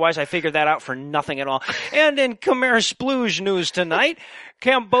me. Otherwise, I figured that out for nothing at all. And in Khmer Splooge news tonight,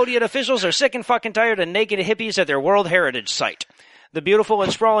 Cambodian officials are sick and fucking tired of naked hippies at their World Heritage Site. The beautiful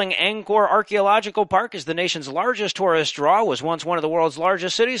and sprawling Angkor Archaeological Park is the nation's largest tourist draw, was once one of the world's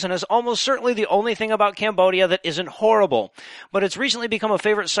largest cities, and is almost certainly the only thing about Cambodia that isn't horrible. But it's recently become a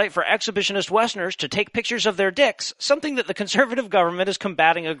favorite site for exhibitionist Westerners to take pictures of their dicks, something that the conservative government is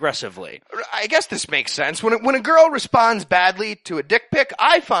combating aggressively. I guess this makes sense. When a girl responds badly to a dick pic,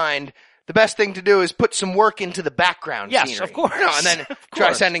 I find the best thing to do is put some work into the background scenery. Yes, of course. And then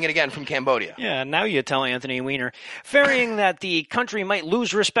try sending it again from Cambodia. Yeah, now you tell Anthony Weiner. Fearing that the country might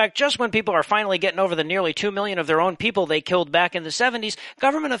lose respect just when people are finally getting over the nearly 2 million of their own people they killed back in the 70s,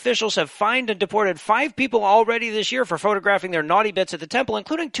 government officials have fined and deported 5 people already this year for photographing their naughty bits at the temple,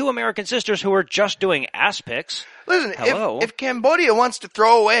 including 2 American sisters who were just doing ass pics. Listen, if Cambodia wants to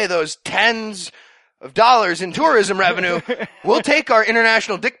throw away those tens of dollars in tourism revenue, we'll take our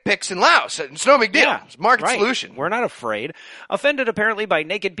international dick pics in Laos. It's no big deal. Yeah, it's a market right. solution. We're not afraid. Offended apparently by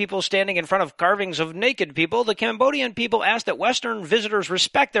naked people standing in front of carvings of naked people, the Cambodian people asked that Western visitors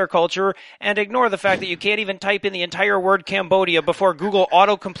respect their culture and ignore the fact that you can't even type in the entire word Cambodia before Google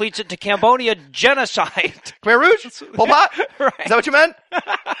auto-completes it to Cambodia genocide. Khmer Rouge? Pol Pot? Right. Is that what you meant?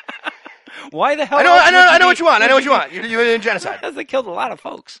 Why the hell? I know what you want. I know what you want. You're doing genocide. They killed a lot of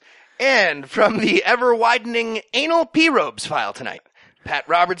folks. And from the ever-widening anal P-robes file tonight, Pat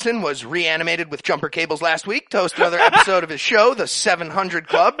Robertson was reanimated with jumper cables last week to host another episode of his show, The 700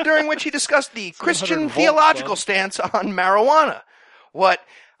 Club, during which he discussed the Christian theological stance on marijuana. What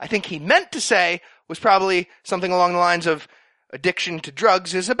I think he meant to say was probably something along the lines of addiction to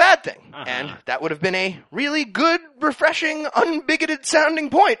drugs is a bad thing. And that would have been a really good, refreshing,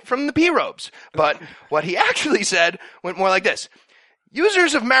 unbigoted-sounding point from the P-robes. But what he actually said went more like this.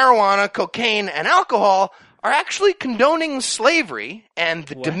 Users of marijuana, cocaine, and alcohol are actually condoning slavery and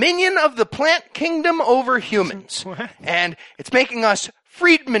the dominion of the plant kingdom over humans. And it's making us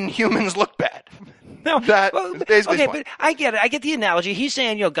freedmen humans look bad. No, basically but I get it. I get the analogy. He's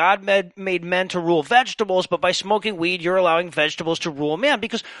saying, God made men to rule vegetables, but by smoking weed, you're allowing vegetables to rule man.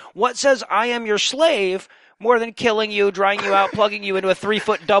 Because what says I am your slave more than killing you, drying you out, plugging you into a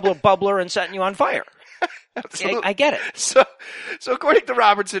 3-foot double bubbler, and setting you on fire? Absolutely. I get it. So according to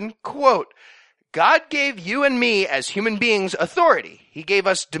Robertson, quote, God gave you and me as human beings authority. He gave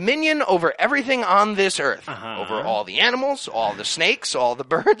us dominion over everything on this earth, over all the animals, all the snakes, all the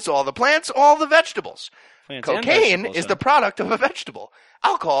birds, all the plants, all the vegetables. Cocaine is the product of a vegetable.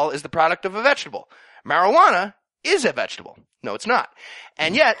 Alcohol is the product of a vegetable. Marijuana is a vegetable. No, it's not.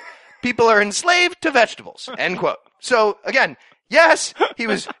 And yet, people are enslaved to vegetables. End quote. So, again, yes, he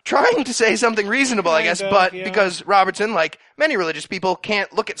was trying to say something reasonable, I guess, but because Robertson, like many religious people,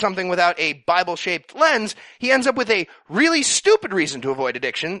 can't look at something without a Bible-shaped lens, he ends up with a really stupid reason to avoid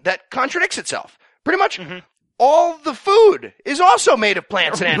addiction that contradicts itself. Pretty much all the food is also made of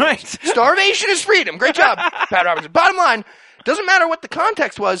plants and animals. Right. Starvation is freedom. Great job, Pat Robertson. Bottom line, doesn't matter what the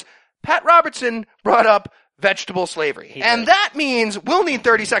context was, Pat Robertson brought up vegetable slavery. And that means we'll need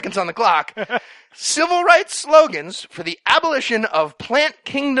 30 seconds on the clock. Civil rights slogans for the abolition of plant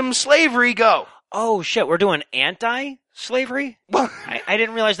kingdom slavery go. Oh, shit. We're doing anti-slavery? Well, I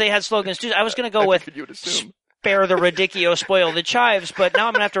didn't realize they had slogans, too. I was going to go with spare the radicchio, spoil the chives, but now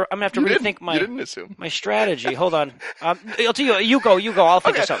I'm going to have to rethink my strategy. Hold on. I'll tell you, you go. I'll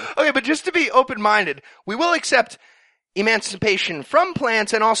think of something. Okay, but just to be open-minded, we will accept emancipation from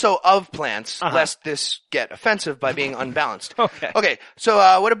plants and also of plants, lest this get offensive by being unbalanced. Okay,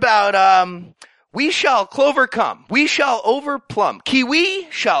 so what about, we shall clover come. We shall over plum. Kiwi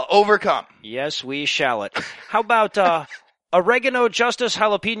shall overcome. Yes, we shall it. How about, oregano, justice,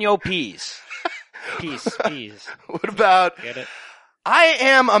 jalapeno, peas? Peas. What about, Get it? I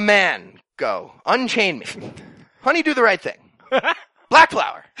am a man. Go. Unchain me. Honey, do the right thing. Black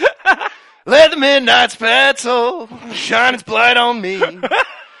flower. Let the midnight spatzel shine its light on me.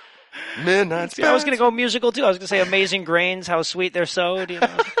 Midnight spatzel. I was going to go musical, too. I was going to say Amazing Grains, how sweet they're sewed. You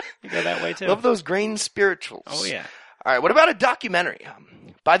go that way, too. Love those grain spirituals. Oh, yeah. All right, what about a documentary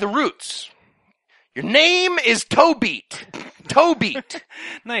by The Roots? Your name is Toe Beat. Toe Beat.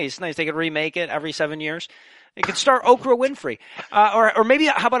 Nice. They could remake it every 7 years. It could star Oprah Winfrey. Or maybe,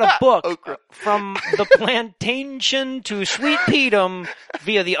 how about a book from the plantation to Sweet Petum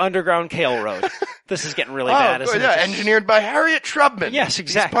via the Underground Kale Road. This is getting really bad, isn't it? Engineered by Harriet Trubman. Yes,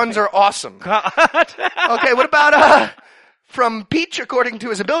 exactly. These puns are awesome. God. Okay, what about, from Peach according to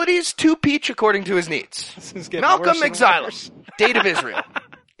his abilities to Peach according to his needs? This is getting Malcolm worse and Exilus, worse. Date of Israel.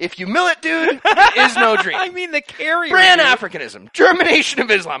 If you mill it, dude, it is no dream. I mean the carrier. Pan-Africanism. Germination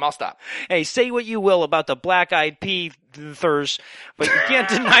of Islam. I'll stop. Hey, say what you will about the black-eyed Peas, but you can't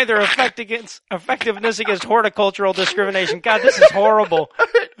deny their effectiveness against horticultural discrimination. God, this is horrible.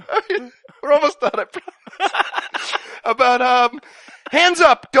 All right. We're almost done, I promise. About, hands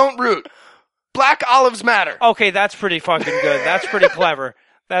up, don't root. Black olives matter. Okay, that's pretty fucking good. That's pretty clever.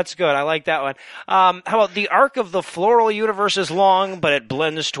 That's good. I like that one. How about the arc of the floral universe is long, but it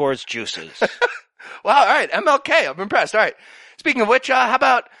blends towards juices? Wow, all right. MLK. I'm impressed. All right. Speaking of which, how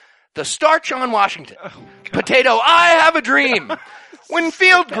about the starch on Washington? Oh, potato, I have a dream. When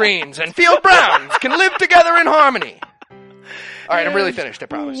field greens and field browns can live together in harmony. All right, I'm really finished, I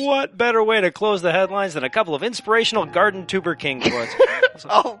promise. What better way to close the headlines than a couple of inspirational Garden Tuber King quotes?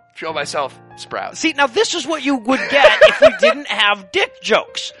 I'll show myself sprouts. See, now this is what you would get if we didn't have dick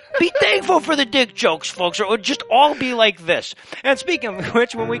jokes. Be thankful for the dick jokes, folks, or it would just all be like this. And speaking of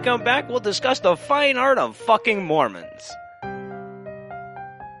which, when we come back, we'll discuss the fine art of fucking Mormons.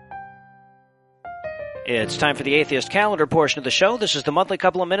 It's time for the Atheist Calendar portion of the show. This is the monthly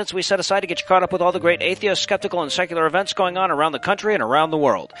couple of minutes we set aside to get you caught up with all the great atheist, skeptical, and secular events going on around the country and around the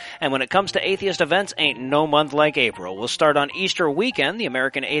world. And when it comes to atheist events, ain't no month like April. We'll start on Easter weekend. The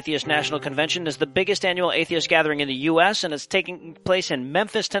American Atheist National Convention is the biggest annual atheist gathering in the U.S., and it's taking place in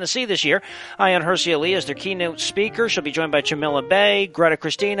Memphis, Tennessee this year. Ayan Hersey Ali is their keynote speaker. She'll be joined by Jamila Bay, Greta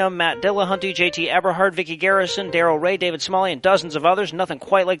Christina, Matt Dillahunty, J.T. Eberhard, Vicky Garrison, Daryl Ray, David Smalley, and dozens of others. Nothing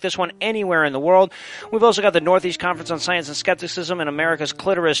quite like this one anywhere in the world. We've also got the Northeast Conference on Science and Skepticism in America's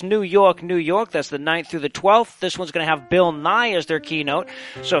Clitoris, New York, New York. That's the 9th through the 12th. This one's going to have Bill Nye as their keynote.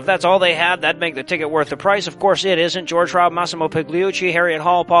 So if that's all they had, that'd make the ticket worth the price. Of course, it isn't. George Robb, Massimo Pigliucci, Harriet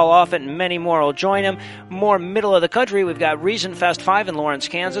Hall, Paul Offit, and many more will join him. More middle of the country, we've got Reason Fest 5 in Lawrence,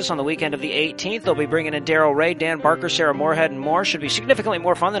 Kansas on the weekend of the 18th. They'll be bringing in Daryl Ray, Dan Barker, Sarah Moorhead, and more. Should be significantly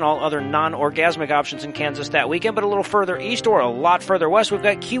more fun than all other non-orgasmic options in Kansas that weekend, but a little further east or a lot further west, we've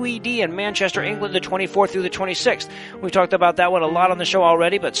got QED in Manchester, England, the 24th through the 26th. We've talked about that one a lot on the show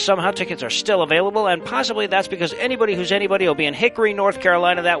already, but somehow tickets are still available, and possibly that's because anybody who's anybody will be in Hickory, North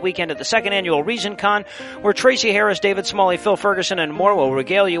Carolina that weekend at the second annual ReasonCon, where Tracy Harris, David Smalley, Phil Ferguson, and more will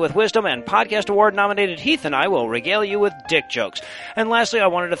regale you with wisdom, and Podcast Award-nominated Heath and I will regale you with dick jokes. And lastly, I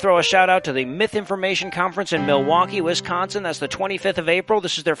wanted to throw a shout-out to the Myth Information Conference in Milwaukee, Wisconsin. That's the 25th of April.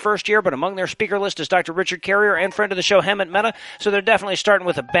 This is their first year, but among their speaker list is Dr. Richard Carrier and friend of the show, Hemant Mehta, so they're definitely starting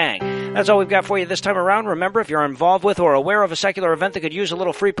with a bang. That's all we've got for you this time around. Remember, if you're involved with or aware of a secular event that could use a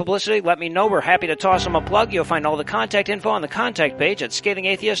little free publicity, let me know. We're happy to toss them a plug. You'll find all the contact info on the contact page at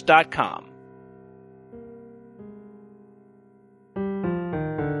scathingatheist.com.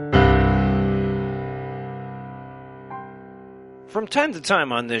 From time to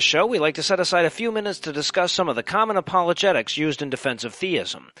time on this show, we like to set aside a few minutes to discuss some of the common apologetics used in defense of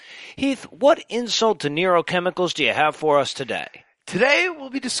theism. Heath, what insult to neurochemicals do you have for us today? Today, we'll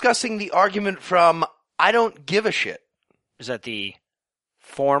be discussing the argument from I don't give a shit. Is that the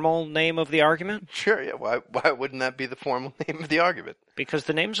formal name of the argument? Sure, yeah. Why wouldn't that be the formal name of the argument? Because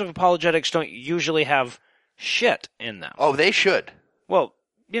the names of apologetics don't usually have shit in them. Oh, they should. Well,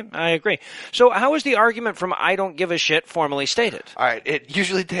 yeah, I agree. So how is the argument from I don't give a shit formally stated? All right, it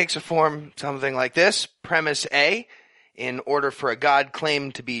usually takes a form something like this. Premise A, in order for a God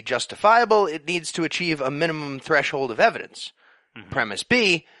claim to be justifiable, it needs to achieve a minimum threshold of evidence. Mm-hmm. Premise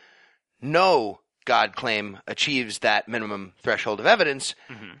B, no God claim achieves that minimum threshold of evidence.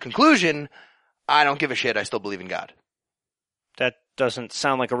 Mm-hmm. Conclusion, I don't give a shit, I still believe in God. That doesn't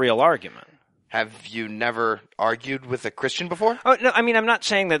sound like a real argument. Have you never argued with a Christian before? Oh, no, I mean, I'm not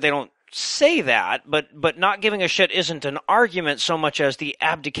saying that they don't say that, but not giving a shit isn't an argument so much as the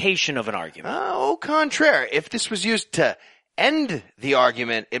abdication of an argument. Au contraire. If this was used to end the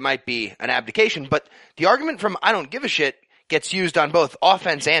argument, it might be an abdication, but the argument from I don't give a shit gets used on both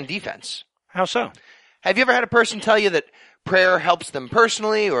offense and defense. How so? Have you ever had a person tell you that prayer helps them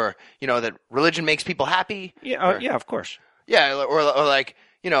personally, or, that religion makes people happy? Yeah, yeah, of course. Yeah, or like,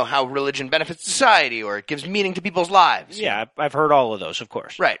 how religion benefits society, or it gives meaning to people's lives. Yeah, I've heard all of those, of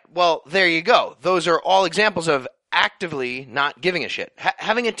course. Right. Well, there you go. Those are all examples of actively not giving a shit.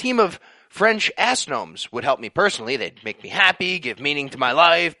 Having a team of French ass gnomes would help me personally. They'd make me happy, give meaning to my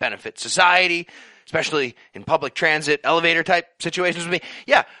life, benefit society, especially in public transit, elevator type situations with me.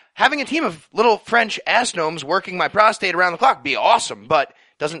 Yeah, having a team of little French ass gnomes working my prostate around the clock would be awesome, but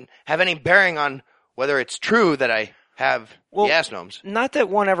doesn't have any bearing on whether it's true that I have the ass gnomes. Not that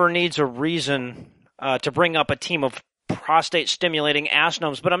one ever needs a reason to bring up a team of prostate-stimulating ass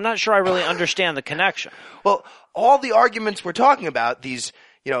gnomes, but I'm not sure I really understand the connection. Well, all the arguments we're talking about, these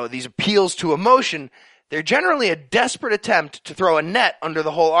appeals to emotion, they're generally a desperate attempt to throw a net under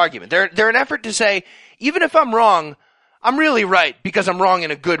the whole argument. They're an effort to say, even if I'm wrong, I'm really right because I'm wrong in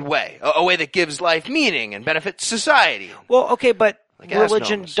a good way, a way that gives life meaning and benefits society. Well, okay, but Like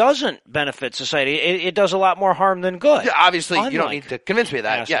religion Asnomes. doesn't benefit society. It does a lot more harm than good. Yeah, obviously, you don't Unlike need to convince me of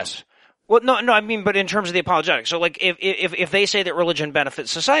that. Asnomes. Yes. Well, no, I mean, but in terms of the apologetics. So, like, if they say that religion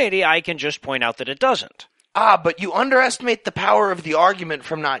benefits society, I can just point out that it doesn't. But you underestimate the power of the argument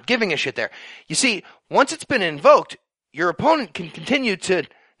from not giving a shit there. You see, once it's been invoked, your opponent can continue to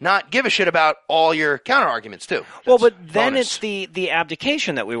not give a shit about all your counter-arguments, too. Well, That's but then bonus. it's the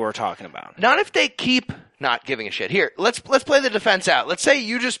abdication that we were talking about. Not if they keep not giving a shit. Here, let's play the defense out. Let's say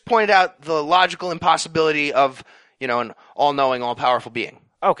you just pointed out the logical impossibility of, an all-knowing, all-powerful being.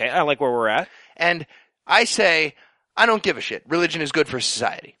 Okay, I like where we're at. And I say, I don't give a shit. Religion is good for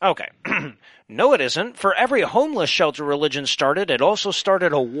society. Okay. No, it isn't. For every homeless shelter religion started, it also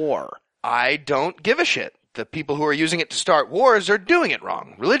started a war. I don't give a shit. The people who are using it to start wars are doing it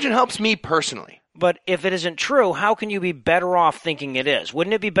wrong. Religion helps me personally. But if it isn't true, how can you be better off thinking it is?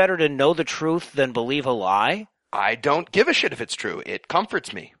 Wouldn't it be better to know the truth than believe a lie? I don't give a shit if it's true. It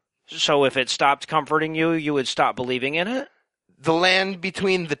comforts me. So if it stopped comforting you, you would stop believing in it? The land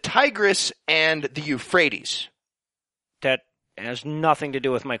between the Tigris and the Euphrates. That has nothing to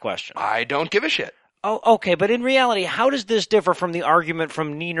do with my question. I don't give a shit. Oh, okay, but in reality, how does this differ from the argument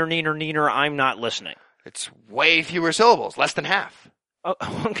from neener, I'm not listening? It's way fewer syllables, less than half. Oh,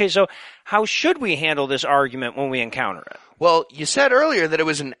 okay, so how should we handle this argument when we encounter it? Well, you said earlier that it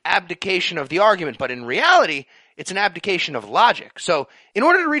was an abdication of the argument, but in reality, it's an abdication of logic. So, in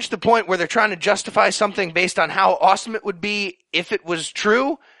order to reach the point where they're trying to justify something based on how awesome it would be if it was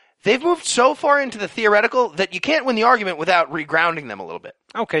true, they've moved so far into the theoretical that you can't win the argument without regrounding them a little bit.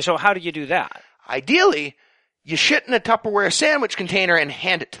 Okay, so how do you do that? Ideally, you shit in a Tupperware sandwich container and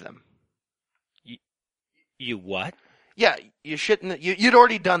hand it to them. You what? Yeah, you shit in the, you'd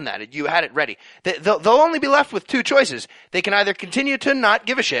already done that. You had it ready. They'll only be left with two choices. They can either continue to not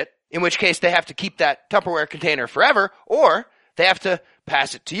give a shit, in which case they have to keep that Tupperware container forever, or they have to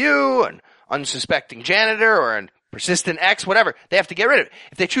pass it to you, an unsuspecting janitor, or an persistent ex, whatever. They have to get rid of it.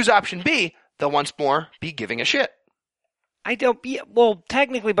 If they choose option B, they'll once more be giving a shit. Well,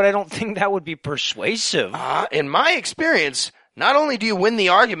 technically, but I don't think that would be persuasive. In my experience, not only do you win the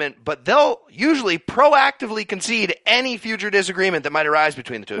argument, but they'll usually proactively concede any future disagreement that might arise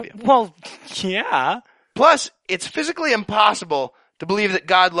between the two of you. Well, yeah. Plus, it's physically impossible to believe that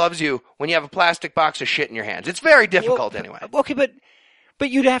God loves you when you have a plastic box of shit in your hands. It's very difficult anyway. Okay, but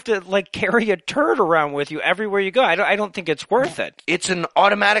you'd have to, carry a turd around with you everywhere you go. I don't think it's worth it. It's an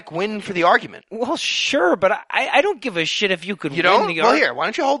automatic win for the argument. Well, sure, but I don't give a shit if you could You win don't? the Well, argument. here, why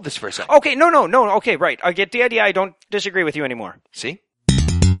don't you hold this for a second? Okay, no, okay, right. I get the idea. I don't disagree with you anymore. See?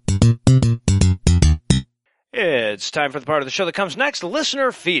 It's time for the part of the show that comes next,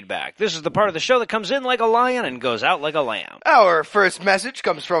 listener feedback. This is the part of the show that comes in like a lion and goes out like a lamb. Our first message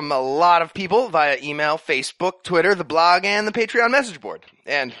comes from a lot of people via email, Facebook, Twitter, the blog, and the Patreon message board.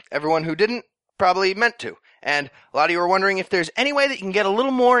 And everyone who didn't probably meant to. And a lot of you are wondering if there's any way that you can get a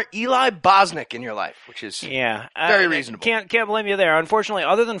little more Eli Bosnick in your life, which is very reasonable. Can't blame you there. Unfortunately,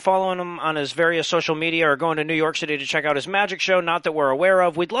 other than following him on his various social media or going to New York City to check out his magic show, not that we're aware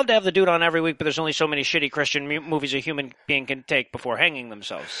of, we'd love to have the dude on every week, but there's only so many shitty Christian movies a human being can take before hanging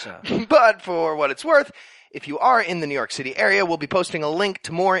themselves. So. But for what it's worth, if you are in the New York City area, we'll be posting a link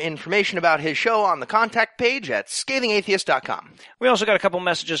to more information about his show on the contact page at scathingatheist.com. We also got a couple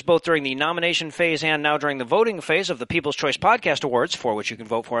messages both during the nomination phase and now during the voting phase of the People's Choice Podcast Awards, for which you can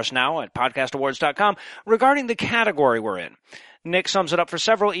vote for us now at podcastawards.com, regarding the category we're in. Nick sums it up for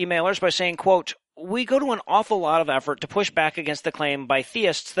several emailers by saying, quote, "We go to an awful lot of effort to push back against the claim by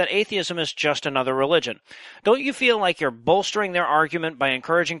theists that atheism is just another religion. Don't you feel like you're bolstering their argument by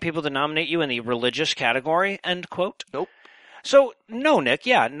encouraging people to nominate you in the religious category?" End quote. Nope. So, no, Nick,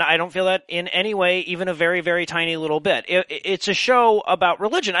 I don't feel that in any way, even a very, very tiny little bit. It's a show about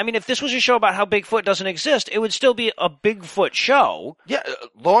religion. I mean, if this was a show about how Bigfoot doesn't exist, it would still be a Bigfoot show. Yeah,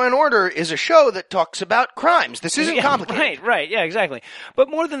 Law and Order is a show that talks about crimes. This isn't complicated. Right, yeah, exactly. But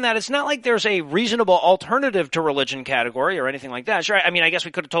more than that, it's not like there's a reasonable alternative to religion category or anything like that. Sure, I mean, I guess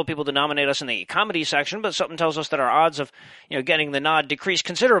we could have told people to nominate us in the comedy section, but something tells us that our odds of, getting the nod decrease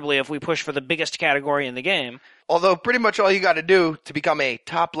considerably if we push for the biggest category in the game. Although pretty much all you got to do to become a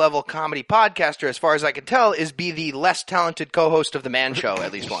top-level comedy podcaster, as far as I can tell, is be the less talented co-host of The Man Show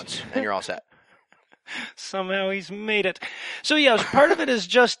at least once, and you're all set. Somehow he's made it. So, part of it is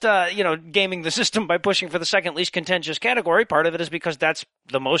just, gaming the system by pushing for the second least contentious category. Part of it is because that's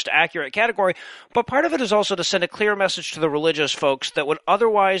the most accurate category. But part of it is also to send a clear message to the religious folks that would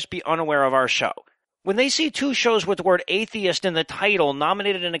otherwise be unaware of our show. when they see two shows with the word atheist in the title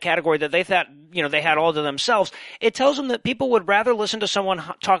nominated in a category that they thought, they had all to themselves, it tells them that people would rather listen to someone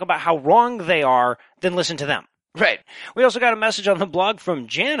talk about how wrong they are than listen to them. Right. We also got a message on the blog from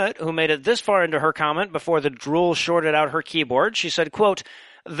Janet, who made it this far into her comment before the drool shorted out her keyboard. She said, quote,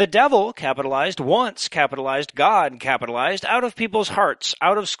 "The devil, capitalized, wants, capitalized, God, capitalized, out of people's hearts,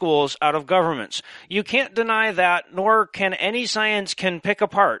 out of schools, out of governments. You can't deny that, nor can any science can pick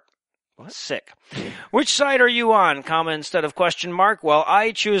apart." What? Sick. "Which side are you on?" Comma instead of question mark. "Well,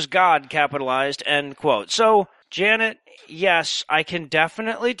 I choose God, capitalized," end quote. So, Janet, yes, I can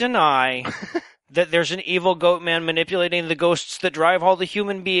definitely deny that there's an evil goat man manipulating the ghosts that drive all the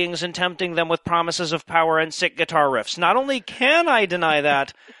human beings and tempting them with promises of power and sick guitar riffs. Not only can I deny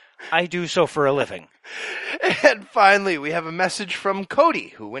that, I do so for a living. And finally, we have a message from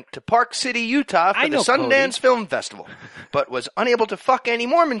Cody, who went to Park City, Utah for the Sundance Film Festival, but was unable to fuck any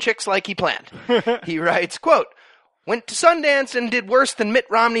Mormon chicks like he planned. He writes, quote, "Went to Sundance and did worse than Mitt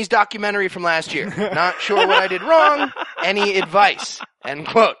Romney's documentary from last year. Not sure what I did wrong. Any advice?" End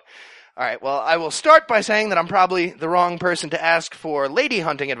quote. All right, well, I will start by saying that I'm probably the wrong person to ask for lady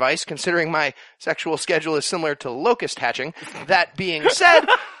hunting advice, considering my sexual schedule is similar to locust hatching. That being said,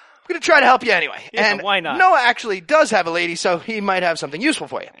 I'm going to try to help you anyway. Yeah, and why not? Noah actually does have a lady, so he might have something useful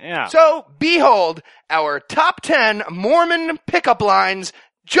for you. Yeah. So, behold, our top 10 Mormon pickup lines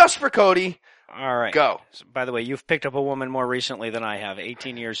just for Cody. All right. Go. So, by the way, you've picked up a woman more recently than I have.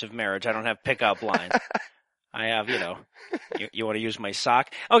 18 years of marriage. I don't have pickup lines. I have, you want to use my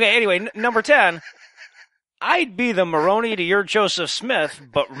sock? Okay, anyway, number 10. I'd be the Moroni to your Joseph Smith,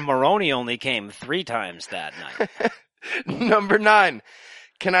 but Moroni only came 3 times that night. Number 9.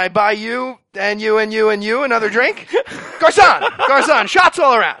 Can I buy you and you and you and you another drink? Garçon, shots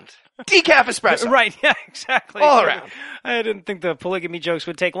all around. Decaf espresso. Right, yeah, exactly. All around. I didn't think the polygamy jokes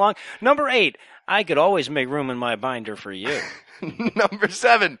would take long. Number 8. I could always make room in my binder for you. Number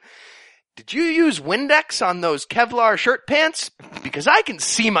 7. Did you use Windex on those Kevlar shirt pants? Because I can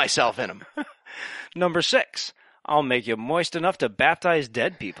see myself in them. Number 6. I'll make you moist enough to baptize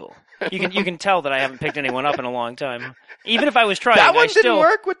dead people. You can tell that I haven't picked anyone up in a long time. Even if I was trying, that one didn't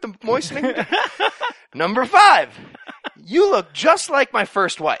work with the moistening. Number 5. You look just like my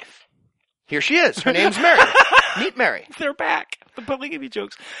first wife. Here she is. Her name's Mary. Meet Mary. They're back. The polygamy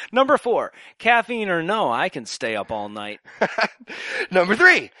jokes. Number 4. Caffeine or no, I can stay up all night. Number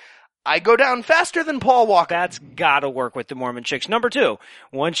 3. I go down faster than Paul Walker. That's gotta work with the Mormon chicks. Number 2,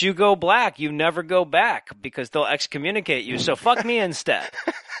 once you go black, you never go back because they'll excommunicate you, so fuck me instead.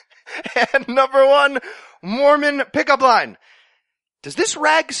 And number 1, Mormon pickup line. Does this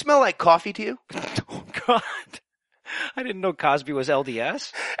rag smell like coffee to you? Oh, God. I didn't know Cosby was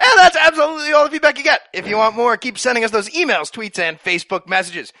LDS. And that's absolutely all the feedback you get. If you want more, keep sending us those emails, tweets, and Facebook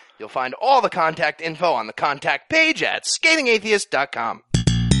messages. You'll find all the contact info on the contact page at scathingatheist.com.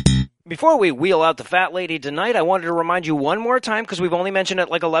 Before we wheel out the fat lady tonight, I wanted to remind you one more time, because we've only mentioned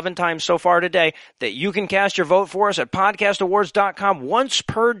it like 11 times so far today, that you can cast your vote for us at podcastawards.com once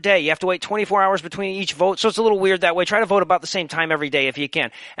per day. You have to wait 24 hours between each vote, so it's a little weird that way. Try to vote about the same time every day if you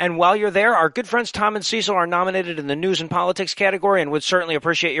can. And while you're there, our good friends Tom and Cecil are nominated in the news and politics category and would certainly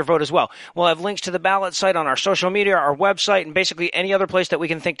appreciate your vote as well. We'll have links to the ballot site on our social media, our website, and basically any other place that we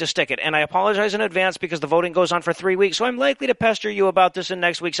can think to stick it. And I apologize in advance because the voting goes on for 3 weeks, so I'm likely to pester you about this in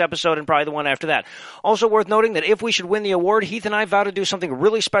next week's episode and probably the one after that. Also worth noting that if we should win the award, Heath and I vow to do something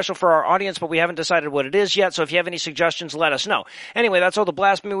really special for our audience, but we haven't decided what it is yet, so if you have any suggestions, let us know. Anyway, that's all the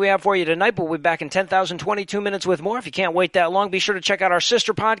blasphemy we have for you tonight, but we'll be back in 10,022 minutes with more. If you can't wait that long, be sure to check out our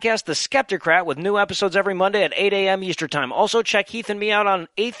sister podcast, The Skeptocrat, with new episodes every Monday at 8 a.m. Eastern Time. Also, check Heath and me out on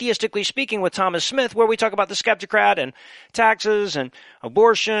Atheistically Speaking with Thomas Smith, where we talk about the Skeptocrat and taxes and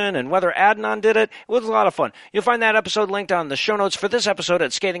abortion and whether Adnan did it. It was a lot of fun. You'll find that episode linked on the show notes for this episode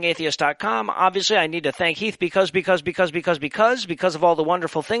at scathingatheist.com. Obviously, I need to thank Heath because of all the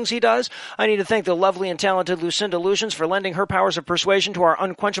wonderful things he does. I need to thank the lovely and talented Lucinda Lucians for lending her powers of persuasion to our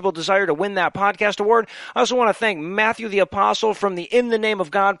unquenchable desire to win that podcast award. I also want to thank Matthew the Apostle from the In the Name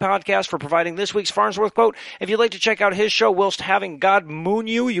of God podcast for providing this week's Farnsworth quote. If you'd like to check out his show whilst having God moon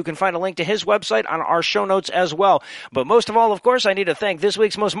you, you can find a link to his website on our show notes as well. But most of all, of course, I need to thank this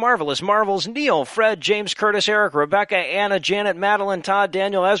week's most marvelous Marvels: Neil, Fred, James, Curtis, Eric, Rebecca, Anna, Janet, Madeline, Todd,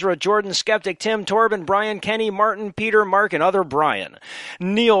 Daniel, Ezra, Ezra, Jordan, Skeptic, Tim, Torben, Brian, Kenny, Martin, Peter, Mark, and other Brian.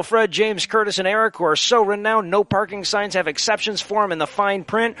 Neil, Fred, James, Curtis, and Eric, who are so renowned no parking signs have exceptions for them in the fine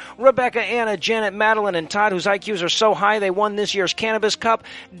print. Rebecca, Anna, Janet, Madeline, and Todd, whose IQs are so high they won this year's Cannabis Cup.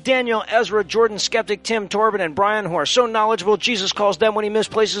 Daniel, Ezra, Jordan, Skeptic, Tim, Torben, and Brian, who are so knowledgeable Jesus calls them when he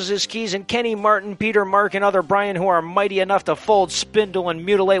misplaces his keys. And Kenny, Martin, Peter, Mark, and other Brian, who are mighty enough to fold, spindle, and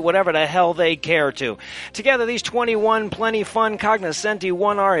mutilate whatever the hell they care to. Together, these 21 plenty fun cognoscenti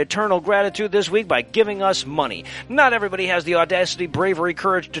won our eternal gratitude this week by giving us money. Not everybody has the audacity, bravery,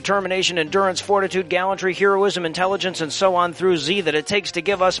 courage, determination, endurance, fortitude, gallantry, heroism, intelligence, and so on through Z that it takes to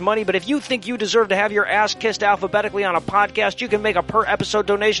give us money. But if you think you deserve to have your ass kissed alphabetically on a podcast, you can make a per-episode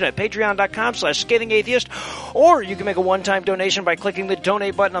donation at patreon.com/scathingatheist, or you can make a one-time donation by clicking the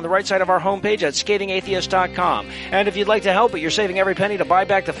donate button on the right side of our homepage at scathingatheist.com. And if you'd like to help, but you're saving every penny to buy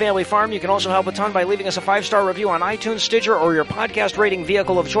back the family farm, you can also help a ton by leaving us a 5-star review on iTunes, Stitcher, or your podcast rating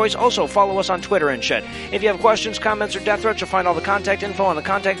vehicle of choice. Also, follow us on Twitter and shit. If you have questions, comments, or death threats, you'll find all the contact info on the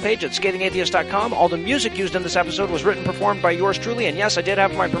contact page at scathingatheist.com. All the music used in this episode was written and performed by yours truly, and yes, I did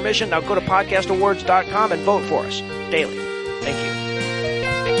have my permission. Now go to podcastawards.com and vote for us daily. Thank you.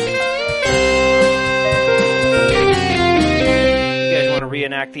 You guys want to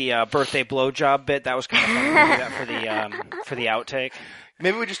reenact the birthday blowjob bit? That was kind of fun to do that for the outtake.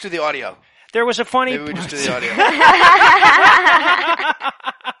 Maybe we just do the audio. There was a funny... Maybe we just do the audio.